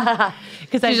like,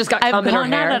 because just got I've cum in her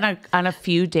gone hair. out on a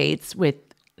few dates with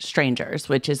strangers,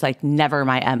 which is like never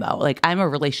my MO. Like I'm a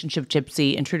relationship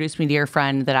gypsy. Introduce me to your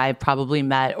friend that I've probably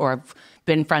met or have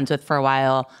been friends with for a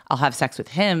while. I'll have sex with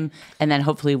him, and then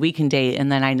hopefully we can date,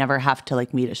 and then I never have to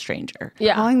like meet a stranger.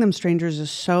 yeah. Calling them strangers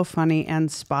is so funny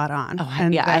and spot on. Oh,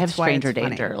 and yeah, I have that's why stranger it's funny,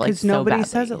 danger, like, because so nobody badly.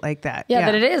 says it like that. Yeah,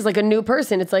 that it is like a new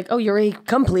person. It's like, oh, you're a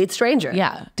complete stranger.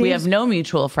 Yeah, we have no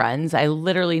mutual friends. I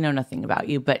literally know nothing about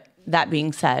you. But that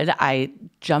being said, I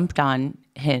jumped on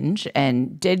Hinge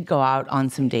and did go out on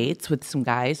some dates with some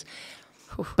guys.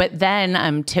 But then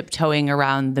I'm tiptoeing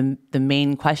around the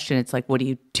main question. It's like, what do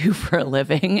you do for a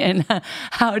living? And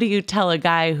how do you tell a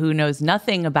guy who knows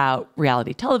nothing about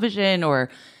reality television or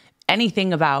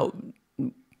anything about,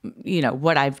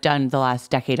 what I've done the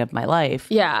last decade of my life?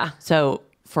 Yeah. So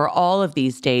for all of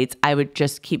these dates, I would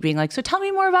just keep being like, so tell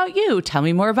me more about you. Tell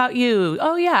me more about you.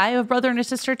 Oh, yeah, I have a brother and a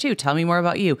sister too. Tell me more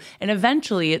about you. And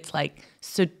eventually it's like,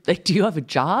 so like, do you have a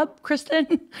job,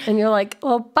 Kristen? And you're like,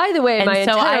 well, by the way, And my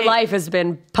so entire life has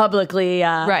been publicly.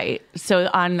 Right. So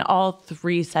on all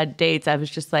three said dates, I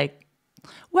was just like,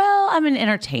 well, I'm in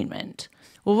entertainment.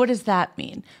 Well, what does that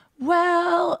mean?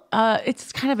 Well,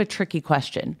 it's kind of a tricky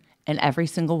question. And every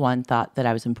single one thought that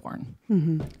I was in porn.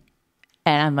 Mm-hmm.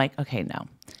 And I'm like, okay, no.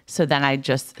 So then I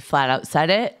just flat out said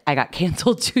it. I got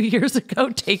canceled 2 years ago.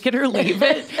 Take it or leave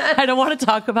it. I don't want to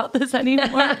talk about this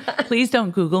anymore. Please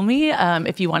don't Google me.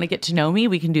 If you want to get to know me,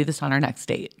 we can do this on our next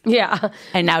date. Yeah.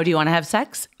 And now do you want to have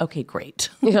sex? Okay, great.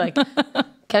 You're like,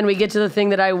 can we get to the thing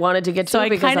that I wanted to get to? So I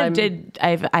kind of did.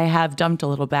 I have dumped a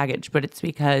little baggage, but it's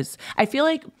because I feel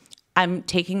like I'm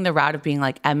taking the route of being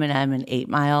like Eminem and 8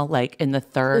 Mile, like in the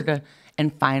third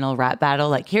and final rap battle.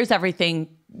 Like, here's everything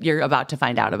you're about to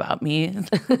find out about me.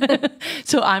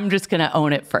 So I'm just going to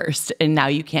own it first. And now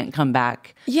you can't come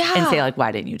back and say like,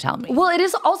 why didn't you tell me? Well, it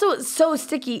is also so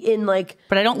sticky in like.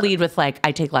 But I don't lead with like,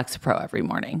 I take Lexapro every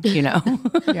morning,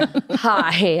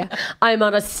 Hi, I'm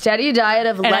on a steady diet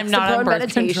of I'm not Lexapro on and birth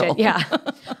meditation. control. Yeah.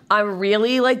 I'm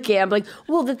really like gambling.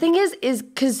 Well, the thing is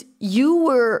because you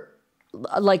were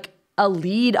like a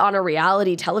lead on a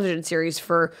reality television series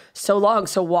for so long.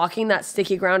 So walking that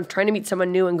sticky ground, trying to meet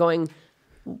someone new and going,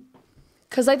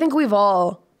 because I think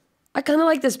I kind of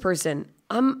like this person.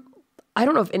 I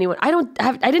don't know if anyone, I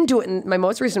didn't do it in my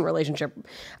most recent relationship.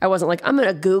 I wasn't like, I'm going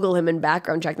to Google him and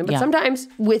background check them. But sometimes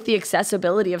with the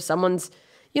accessibility of someone's,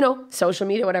 social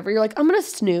media, whatever, you're like, I'm going to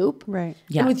snoop. Right.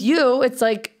 Yeah. And with you, it's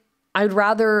like, I'd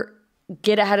rather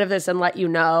get ahead of this and let you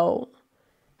know,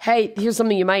 hey, here's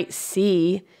something you might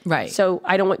see. Right. So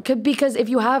I don't want, because if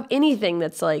you have anything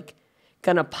that's like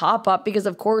going to pop up, because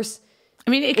of course, I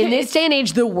mean, in this day and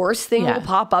age, the worst thing will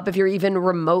pop up if you're even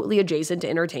remotely adjacent to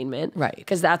entertainment. Right.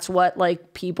 Because that's what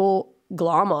like people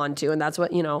glom onto, and that's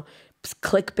what,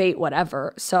 clickbait,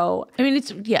 whatever. So I mean,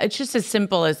 it's just as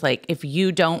simple as like, if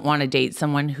you don't want to date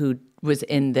someone who was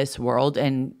in this world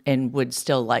and would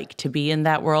still like to be in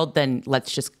that world, then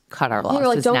let's just cut our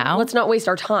losses now. Let's not waste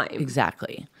our time.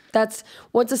 Exactly. That's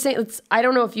what's the same. I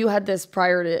don't know if you had this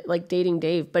prior to like dating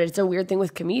Dave, but it's a weird thing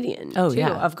with comedian too,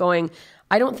 of going,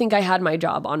 I don't think I had my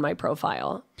job on my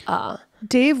profile.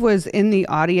 Dave was in the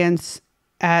audience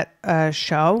at a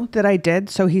show that I did.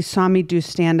 So he saw me do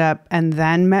stand up and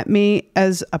then met me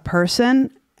as a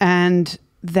person. And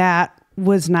that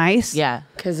was nice. Yeah.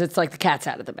 Because it's like the cat's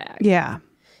out of the bag. Yeah.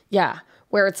 Yeah.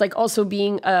 Where it's like also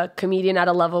being a comedian at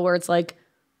a level where it's like,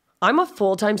 I'm a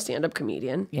full-time stand-up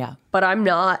comedian. Yeah. But I'm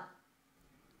not,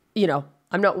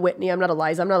 I'm not Whitney. I'm not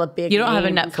Eliza. I'm not a big You don't have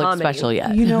a name Netflix comedy. special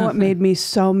yet. You know what made me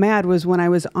so mad was when I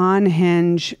was on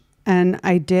Hinge And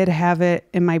I did have it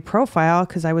in my profile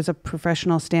because I was a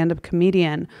professional stand-up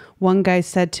comedian. One guy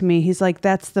said to me, he's like,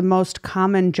 that's the most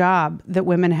common job that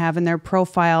women have in their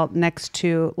profile next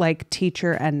to like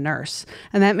teacher and nurse.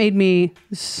 And that made me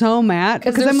so mad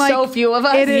because I'm like, so few of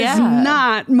us. It is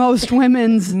not most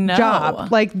women's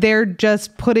job. Like they're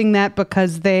just putting that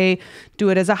because they do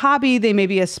it as a hobby. They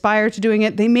maybe aspire to doing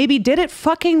it. They maybe did it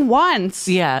fucking once.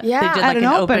 Yeah. They did at an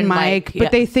open mic,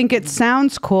 but they think it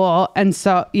sounds cool. And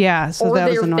so, so or that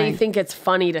was annoying. They think it's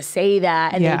funny to say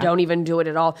that and they don't even do it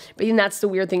at all. But even that's the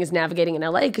weird thing is navigating in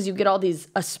LA because you get all these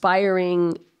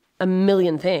aspiring a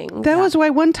million things. That was why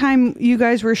one time you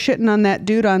guys were shitting on that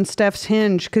dude on Steph's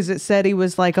Hinge because it said he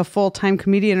was like a full-time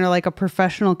comedian or like a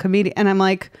professional comedian. And I'm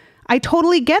like, I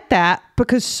totally get that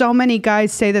because so many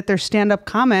guys say that they're stand-up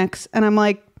comics. And I'm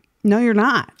like, no, you're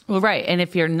not. Well, right. And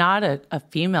if you're not a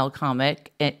female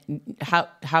comic,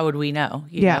 how would we know?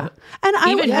 You know? And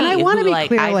I want to be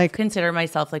clear. I consider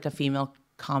myself like a female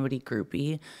comedy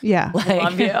groupie. Yeah. Like, I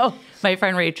love you. My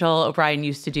friend Rachel O'Brien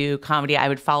used to do comedy. I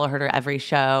would follow her to every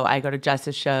show. I go to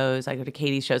Jess's shows. I go to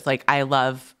Katie's shows. Like, I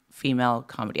love female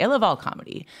comedy. I love all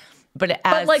comedy. But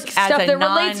like stuff that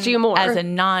relates to you more. As a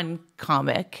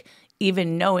non-comic,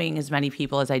 even knowing as many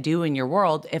people as I do in your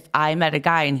world, if I met a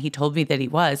guy and he told me that he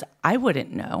was, I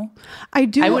wouldn't know. I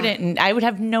would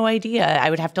have no idea.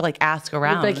 I would have to like ask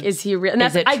around. Like, is he real? And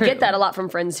I get that a lot from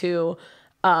friends who,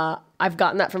 I've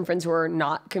gotten that from friends who are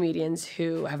not comedians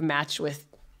who have matched with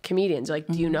comedians. Like,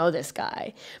 do you know this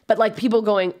guy? But like people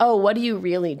going, oh, what do you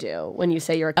really do when you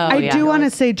say you're a comedian? I do want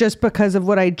to say, just because of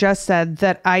what I just said,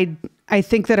 that I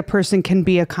think that a person can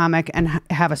be a comic and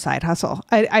have a side hustle.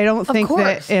 I don't think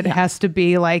that it has to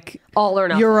be like all or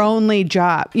nothing. Your only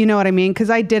job. You know what I mean?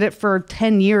 Because I did it for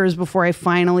 10 years before I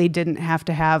finally didn't have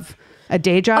to have a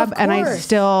day job. And I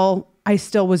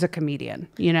still was a comedian,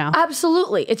 you know?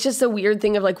 Absolutely. It's just a weird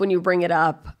thing of like when you bring it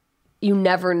up, you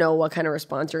never know what kind of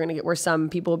response you're going to get, where some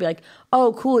people will be like,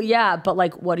 oh, cool. Yeah. But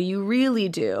like, what do you really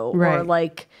do? Right. Or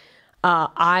like,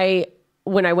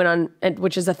 when I went on,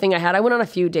 which is a thing I had, I went on a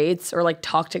few dates or like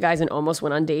talked to guys and almost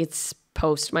went on dates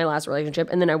post my last relationship.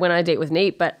 And then I went on a date with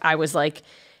Nate, but I was like,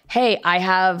 hey, I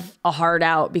have a hard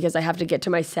out because I have to get to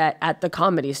my set at the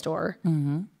Comedy Store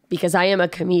because I am a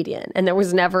comedian. And there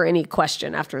was never any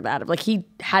question after that of like, he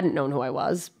hadn't known who I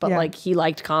was, but like he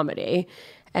liked comedy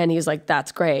and he was like,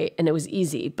 that's great. And it was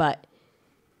easy, but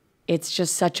it's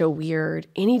just such a weird,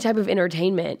 any type of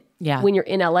entertainment. Yeah. When you're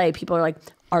in LA, people are like,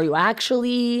 are you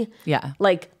actually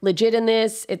like legit in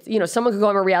this? It's, you know, someone could go,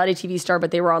 I'm a reality TV star,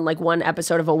 but they were on like one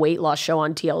episode of a weight loss show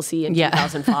on TLC in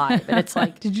 2005. And it's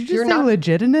like, did you just say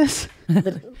legit in this?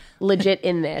 Legit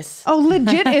in this. Oh,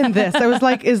 legit in this. I was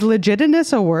like, is legit in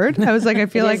this a word? I was like, I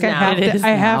feel like I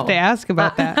have to ask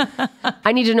about that.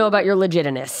 I need to know about your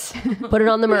legitness. Put it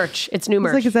on the merch. It's new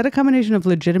merch. Like, is that a combination of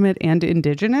legitimate and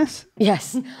indigenous?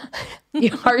 Yes.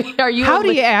 Are you? How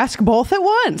do you ask both at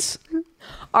once?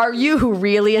 Are you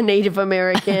really a Native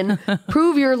American?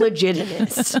 Prove your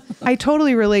legitimacy. I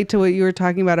totally relate to what you were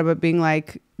talking about being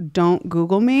like, don't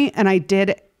Google me. And I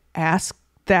did ask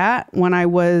that when I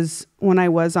was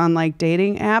on like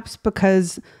dating apps,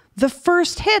 because the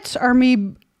first hits are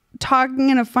me talking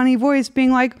in a funny voice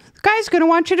being like, the guy's gonna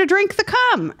want you to drink the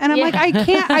cum, and I'm like,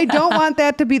 I don't want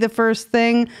that to be the first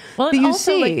thing that you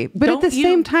see. Like, but at the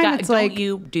same time, it's like, don't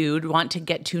you, dude, want to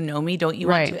get to know me? Don't you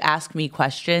want to ask me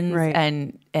questions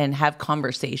and have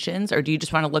conversations, or do you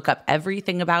just want to look up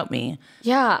everything about me?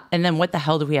 Yeah. And then what the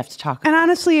hell do we have to talk about? And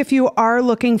honestly, if you are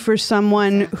looking for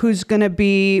someone who's gonna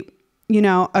be, you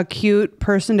know, a cute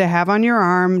person to have on your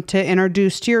arm, to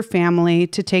introduce to your family,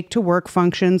 to take to work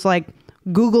functions, like,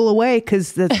 Google away,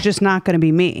 because that's just not going to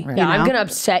be me. Yeah, I'm going to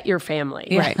upset your family.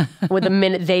 Right. With the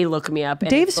minute they look me up.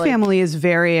 Dave's family is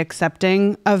very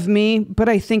accepting of me, but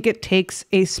I think it takes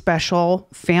a special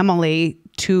family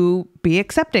to be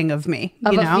accepting of me.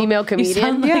 Of a female comedian? You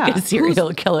sound like a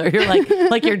serial killer. You're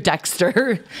like you're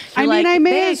Dexter. I mean, I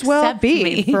may as well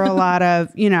be for a lot of,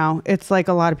 you know, it's like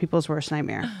a lot of people's worst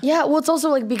nightmare. Yeah, well, it's also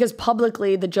like because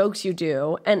publicly the jokes you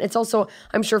do, and it's also,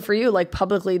 I'm sure for you, like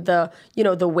publicly the, you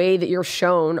know, the way that you're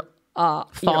shown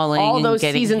falling, all those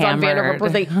seasons hammered. on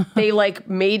Vanderpump Rules, they like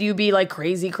made you be like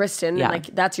crazy Kristen, and like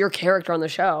that's your character on the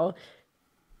show.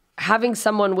 Having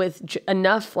someone with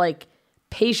enough like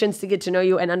patience to get to know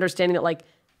you and understanding that like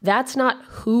that's not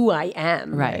who I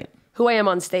am. Right. Who I am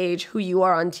on stage, who you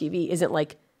are on TV isn't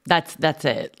like that's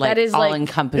it. Like, that is all like,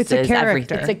 encompasses it's a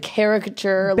everything. It's a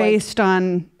caricature based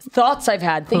on thoughts I've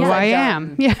had, things who I've I done.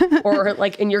 am. Yeah. Or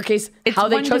like in your case, it's how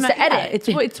they chose to edit.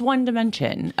 It's one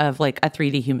dimension of like a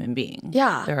 3D human being.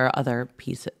 Yeah. There are other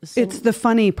pieces. It's the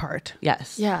funny part.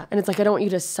 Yes. Yeah. And it's like, I don't want you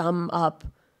to sum up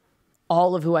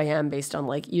all of who I am based on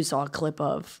like you saw a clip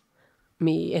of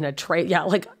me in a tray. Yeah,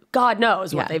 like God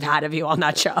knows what they've had of you on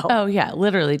that show. Oh yeah,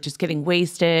 literally just getting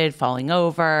wasted, falling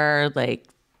over, like,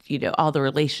 you know, all the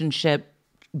relationship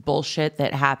bullshit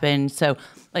that happened. So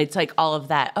it's like all of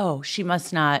that. Oh, she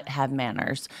must not have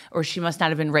manners, or she must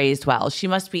not have been raised well. She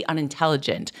must be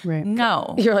unintelligent. Right.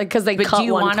 No. You're like, because they But cut do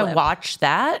you one want to clip. watch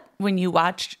that when you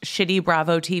watch shitty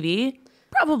Bravo TV?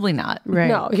 Probably not. Right.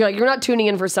 No, you're like, you're not tuning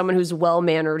in for someone who's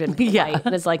well-mannered and polite. Yeah.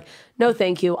 And it's like, no,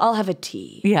 thank you. I'll have a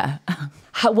tea. Yeah.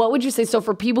 What would you say? So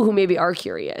for people who maybe are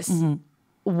curious,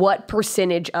 what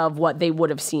percentage of what they would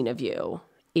have seen of you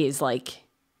is like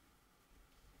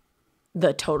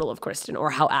the total of Kristen, or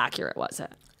how accurate was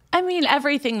it? I mean,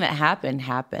 everything that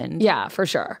happened. Yeah, for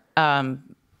sure.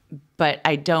 But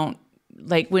I don't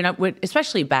like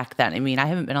especially back then. I mean, I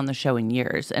haven't been on the show in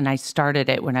years, and I started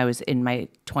it when I was in my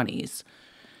 20s.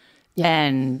 Yeah.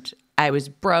 And I was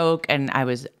broke, and I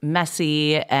was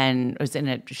messy, and was in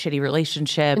a shitty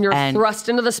relationship. And you're thrust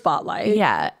into the spotlight.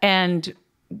 Yeah, and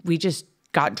we just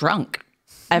got drunk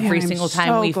every single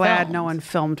time we filmed. I'm so glad no one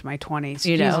filmed my 20s.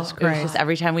 You know, Jesus it was Christ. just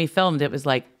every time we filmed, it was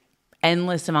like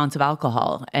endless amounts of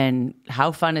alcohol. And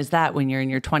how fun is that when you're in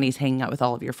your 20s hanging out with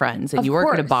all of your friends, and you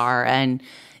work at a bar, and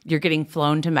you're getting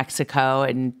flown to Mexico,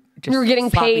 and just You're getting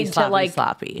paid to like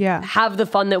sloppy. Yeah. have the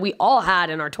fun that we all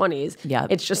had in our 20s. Yeah.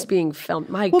 It's just being filmed.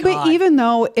 My Well, God. but even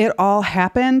though it all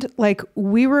happened, like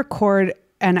we record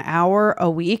an hour a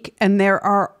week, and there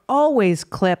are always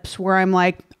clips where I'm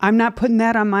like, I'm not putting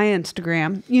that on my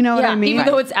Instagram. You know what I mean? Even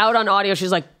though it's out on audio,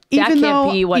 she's like, that even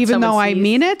can't be what even someone though I sees.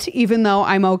 mean it, even though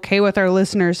I'm okay with our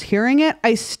listeners hearing it,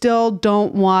 I still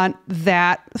don't want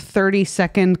that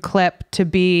 30-second clip to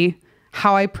be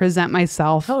how I present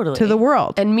myself to the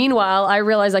world. And meanwhile, I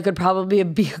realized I could probably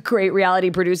be a great reality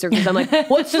producer, because I'm like,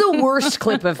 what's the worst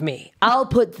clip of me? I'll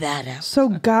put that out. So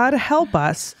God help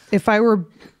us if I were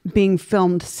being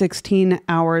filmed 16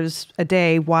 hours a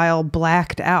day while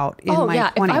blacked out in my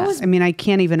 20s. I mean, I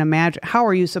can't even imagine. How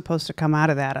are you supposed to come out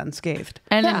of that unscathed?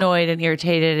 And annoyed and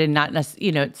irritated, and not necessarily,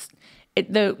 you know,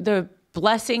 the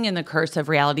blessing and the curse of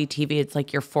reality TV. It's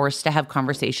like you're forced to have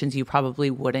conversations you probably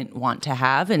wouldn't want to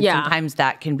have. And sometimes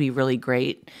that can be really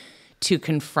great to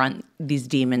confront these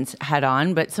demons head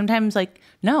on. But sometimes, like,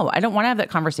 no, I don't want to have that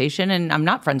conversation, and I'm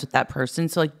not friends with that person.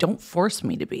 So like, don't force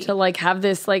me to be. To like have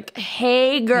this like,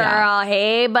 hey girl,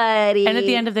 hey buddy. And at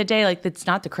the end of the day, like, it's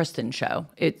not the Kristen show.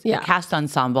 It's a cast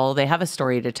ensemble. They have a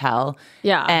story to tell.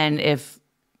 Yeah. And if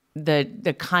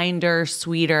the kinder,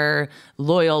 sweeter,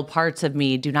 loyal parts of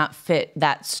me do not fit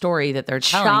that story that they're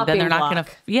telling, then they're not going to.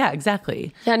 Yeah,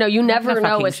 exactly. Yeah, no, you never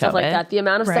know with stuff like it. that. The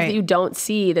amount of stuff that you don't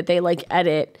see that they like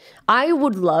edit. I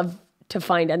would love to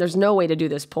find, and there's no way to do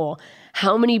this poll,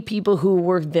 how many people who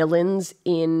were villains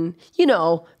in, you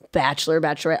know, Bachelor,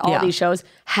 Bachelorette, all these shows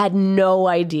had no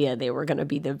idea they were going to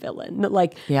be the villain.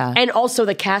 Like, and also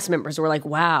the cast members were like,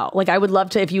 wow. Like, I would love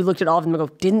to, if you looked at all of them and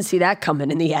go, didn't see that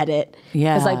coming in the edit.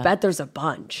 Yeah. Because I bet there's a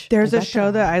bunch. There's a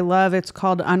show that I love. It's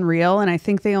called Unreal. And I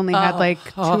think they only had like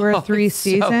 2 or 3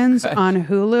 seasons on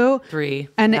Hulu. 3.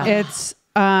 And it's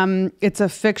a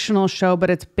fictional show, but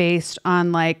it's based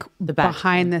on like the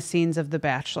behind the scenes of The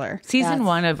Bachelor. Season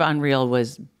 1 of Unreal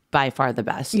was by far the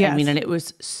best. Yes. I mean, and it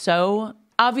was so...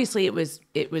 Obviously, it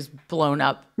was blown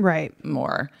up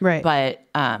more. Right. But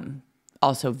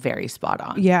also very spot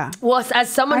on. Yeah. Well, as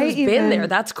someone who's been there,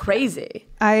 that's crazy.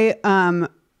 I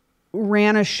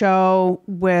ran a show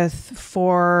with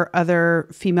 4 other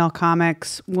female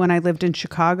comics when I lived in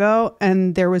Chicago.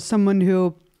 And there was someone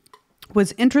who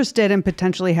was interested in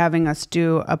potentially having us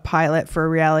do a pilot for a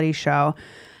reality show.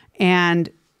 And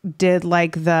did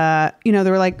like they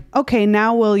were like, okay,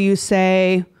 now will you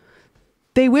say...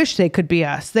 they wish they could be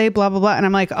us. They blah, blah, blah. And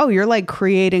I'm like, oh, you're like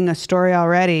creating a story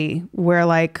already where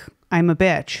like I'm a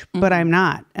bitch, but I'm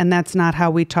not. And that's not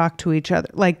how we talk to each other.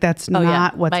 Like that's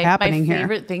not what's happening here. My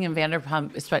favorite thing in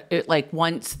Vanderpump, like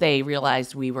once they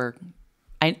realized we were,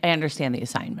 I understand the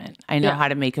assignment. I know how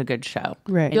to make a good show.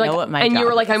 Right. I know what my job you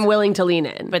were like, is. I'm willing to lean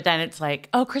in. But then it's like,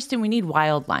 oh, Kristen, we need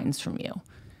wild lines from you.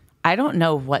 I don't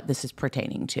know what this is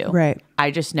pertaining to. Right. I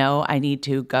just know I need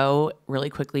to go really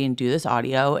quickly and do this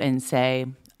audio and say,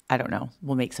 I don't know,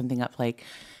 we'll make something up like,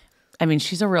 I mean,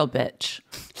 she's a real bitch.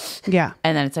 Yeah.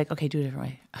 And then it's like, okay, do it a different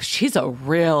way. Oh, she's a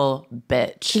real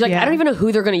bitch. She's like, I don't even know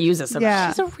who they're going to use this about. Yeah.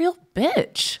 She's a real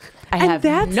bitch. I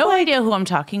have no idea who I'm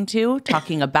talking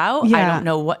about. I don't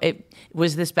know what it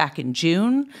was. This back in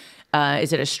June.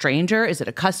 Is it a stranger? Is it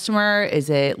a customer? Is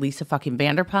it Lisa fucking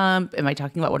Vanderpump? Am I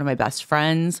talking about one of my best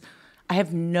friends? I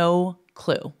have no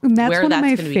clue. And that's one of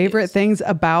my favorite things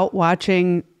about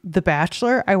watching The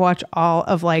Bachelor. I watch all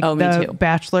of like the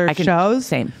Bachelor shows.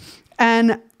 Same.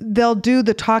 And they'll do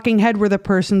the talking head where the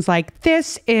person's like,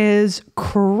 this is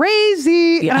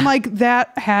crazy. And I'm like,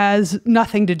 that has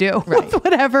nothing to do with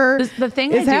whatever The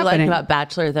thing is I do happening. like about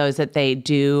Bachelor, though, is that they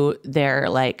do their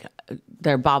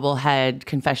bobblehead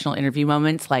confessional interview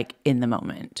moments like in the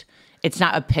moment. It's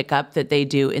not a pickup that they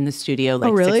do in the studio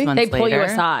like 6 months later. They pull you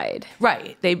aside.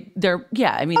 Right. They're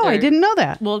I mean, I didn't know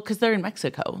that. Well, because they're in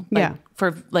Mexico.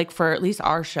 For at least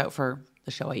our show, for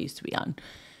the show I used to be on,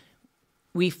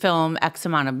 we film X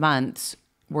amount of months.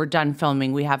 We're done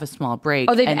filming. We have a small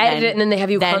break. Oh, they've edited it and then they have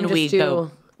you come we just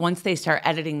go. Once they start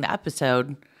editing the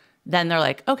episode, then they're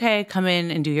like, okay, come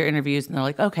in and do your interviews. And they're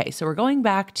like, okay, so we're going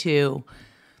back to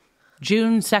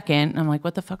June 2nd. I'm like,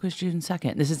 what the fuck was June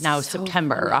 2nd? This is now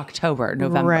September, October,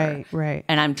 November. Right.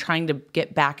 And I'm trying to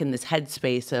get back in this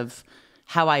headspace of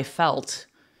how I felt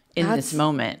in this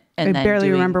moment. And I barely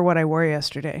remember what I wore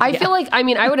yesterday. I feel like, I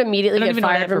mean, I would immediately get even know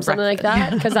what I fired had from for something like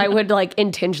that because I would like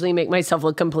intentionally make myself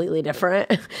look completely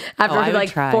different. After I would like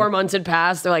try. 4 months had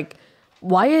passed, they're like,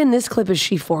 why in this clip is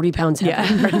she 40 pounds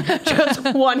heavier? Just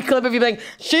one clip of you being like,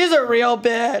 she's a real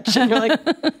bitch. And you're like,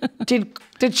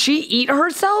 did she eat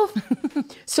herself?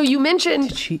 So you mentioned,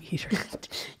 Did she eat her?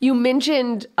 you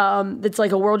mentioned it's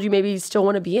like a world you maybe still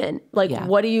want to be in. Like,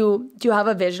 what do you have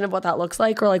a vision of what that looks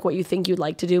like, or like what you think you'd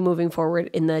like to do moving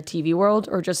forward in the TV world,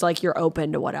 or just like you're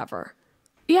open to whatever?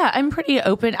 Yeah, I'm pretty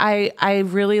open. I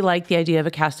really like the idea of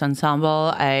a cast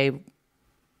ensemble.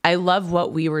 I love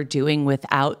what we were doing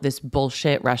without this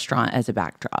bullshit restaurant as a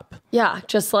backdrop. Yeah,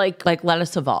 just like let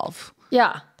us evolve.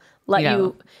 yeah, let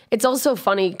you. It's also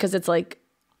funny because it's like,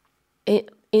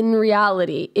 in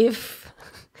reality, if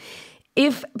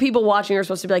people watching are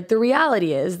supposed to be like, the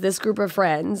reality is this group of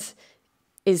friends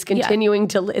is continuing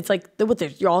to. It's like,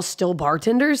 you're all still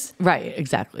bartenders, Right?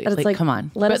 Exactly. But it's like, come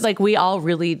on. let But us- like we all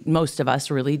really, most of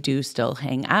us really do still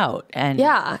hang out, and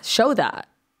yeah, show that.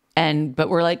 but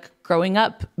we're like growing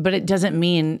up, but it doesn't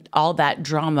mean all that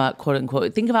drama, quote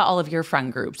unquote. Think about all of your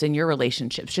friend groups and your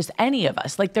relationships, just any of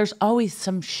us. Like there's always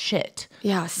some shit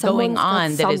Yeah, going someone's got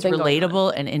on that is something going on.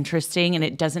 relatable and interesting. And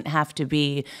it doesn't have to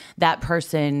be that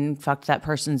person fucked that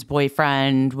person's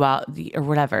boyfriend or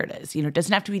whatever it is. You know, it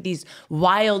doesn't have to be these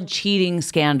wild cheating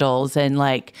scandals and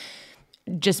like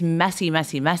just messy.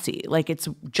 Like it's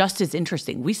just as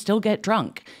interesting. We still get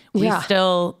drunk. We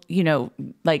still,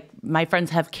 like my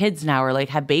friends have kids now or like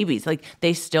have babies. Like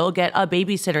they still get a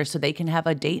babysitter so they can have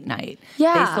a date night.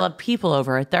 Yeah. They still have people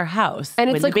over at their house. And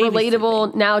when it's the like baby's relatable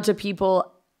sleeping. now to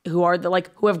people who are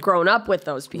who have grown up with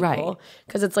those people. Right.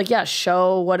 Because it's like,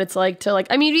 show what it's like to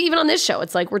I mean, even on this show,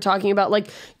 it's like we're talking about like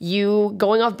you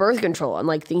going off birth control and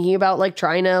like thinking about like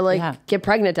trying to get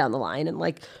pregnant down the line and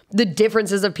like the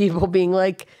differences of people being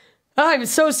like, I'm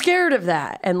so scared of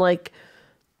that. And like,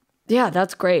 yeah,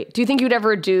 that's great. Do you think you'd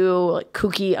ever do like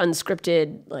kooky,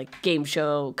 unscripted, like game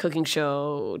show, cooking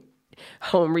show,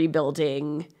 home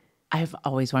rebuilding? I've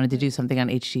always wanted to do something on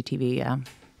HGTV. Yeah.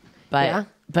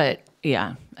 But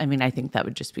yeah, I mean, I think that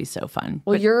would just be so fun.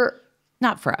 Well, but you're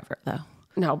not forever though.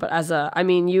 no, but I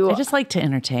just like to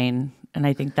entertain. And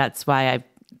I think that's why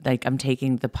I'm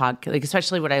taking the podcast, like,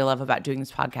 especially what I love about doing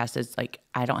this podcast is like,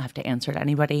 I don't have to answer to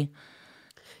anybody.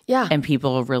 yeah. And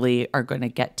people really are going to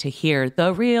get to hear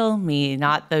the real me,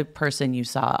 not the person you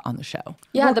saw on the show.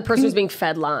 Yeah, the person who's being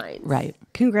fed lines. Right.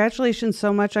 Congratulations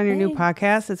so much on your new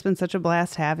podcast. It's been such a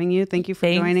blast having you. Thank you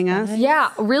for joining us. Yeah,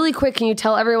 really quick, can you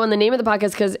tell everyone the name of the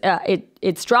podcast? Because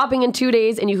it's dropping in 2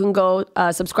 days, and you can go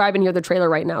subscribe and hear the trailer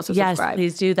right now. So Yes, subscribe.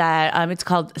 please do that. It's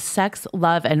called Sex,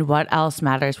 Love, and What Else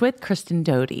Matters with Kristen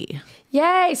Doute.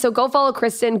 Yay! So go follow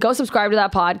Kristen. Go subscribe to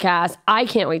that podcast. I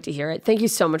can't wait to hear it. Thank you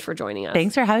so much for joining us.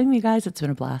 Thanks for having me, guys. It's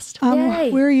been a blast.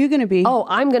 Yay. Where are you going to be? Oh,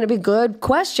 I'm going to be good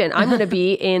question. I'm going to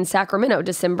be in Sacramento,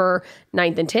 December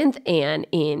 9th and 10th, and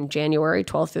in January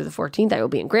 12th through the 14th, I will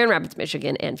be in Grand Rapids,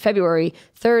 Michigan, and February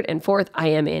 3rd and 4th, I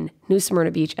am in New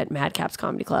Smyrna Beach at Madcaps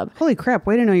Comedy Club. Holy crap,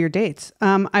 way to know your dates.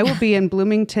 I will be in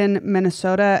Bloomington,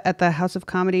 Minnesota at the House of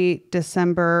Comedy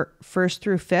December 1st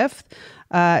through 5th.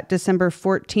 December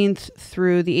 14th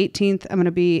through the 18th, I'm going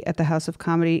to be at the House of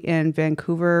Comedy in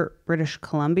Vancouver, British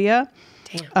Columbia.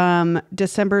 Damn.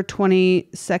 December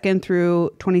 22nd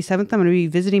through 27th, I'm going to be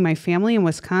visiting my family in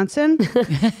Wisconsin.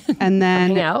 And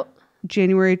then Hang out.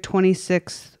 January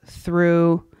 26th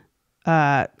through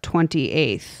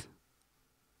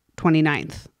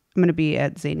 29th. I'm going to be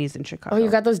at Zanies in Chicago. Oh,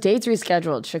 you got those dates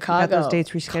rescheduled. Chicago. Got those dates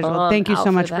rescheduled. Come Thank you out so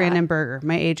for much, that. Brandon Berger,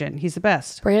 my agent. He's the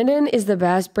best. Brandon is the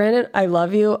best. Brandon, I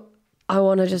love you. I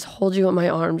want to just hold you in my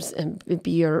arms and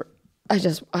be your.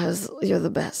 You're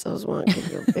the best. I just want to give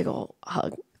you a big old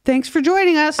hug. Thanks for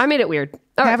joining us. I made it weird.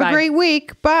 All right, Have a bye. great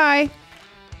week. Bye.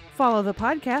 Follow the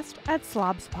podcast at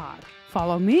Slobs Pod.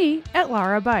 Follow me at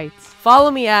Lara Bites. Follow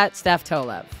me at Steph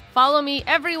Tolev. Follow me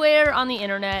everywhere on the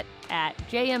internet at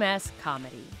JMS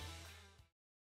Comedy.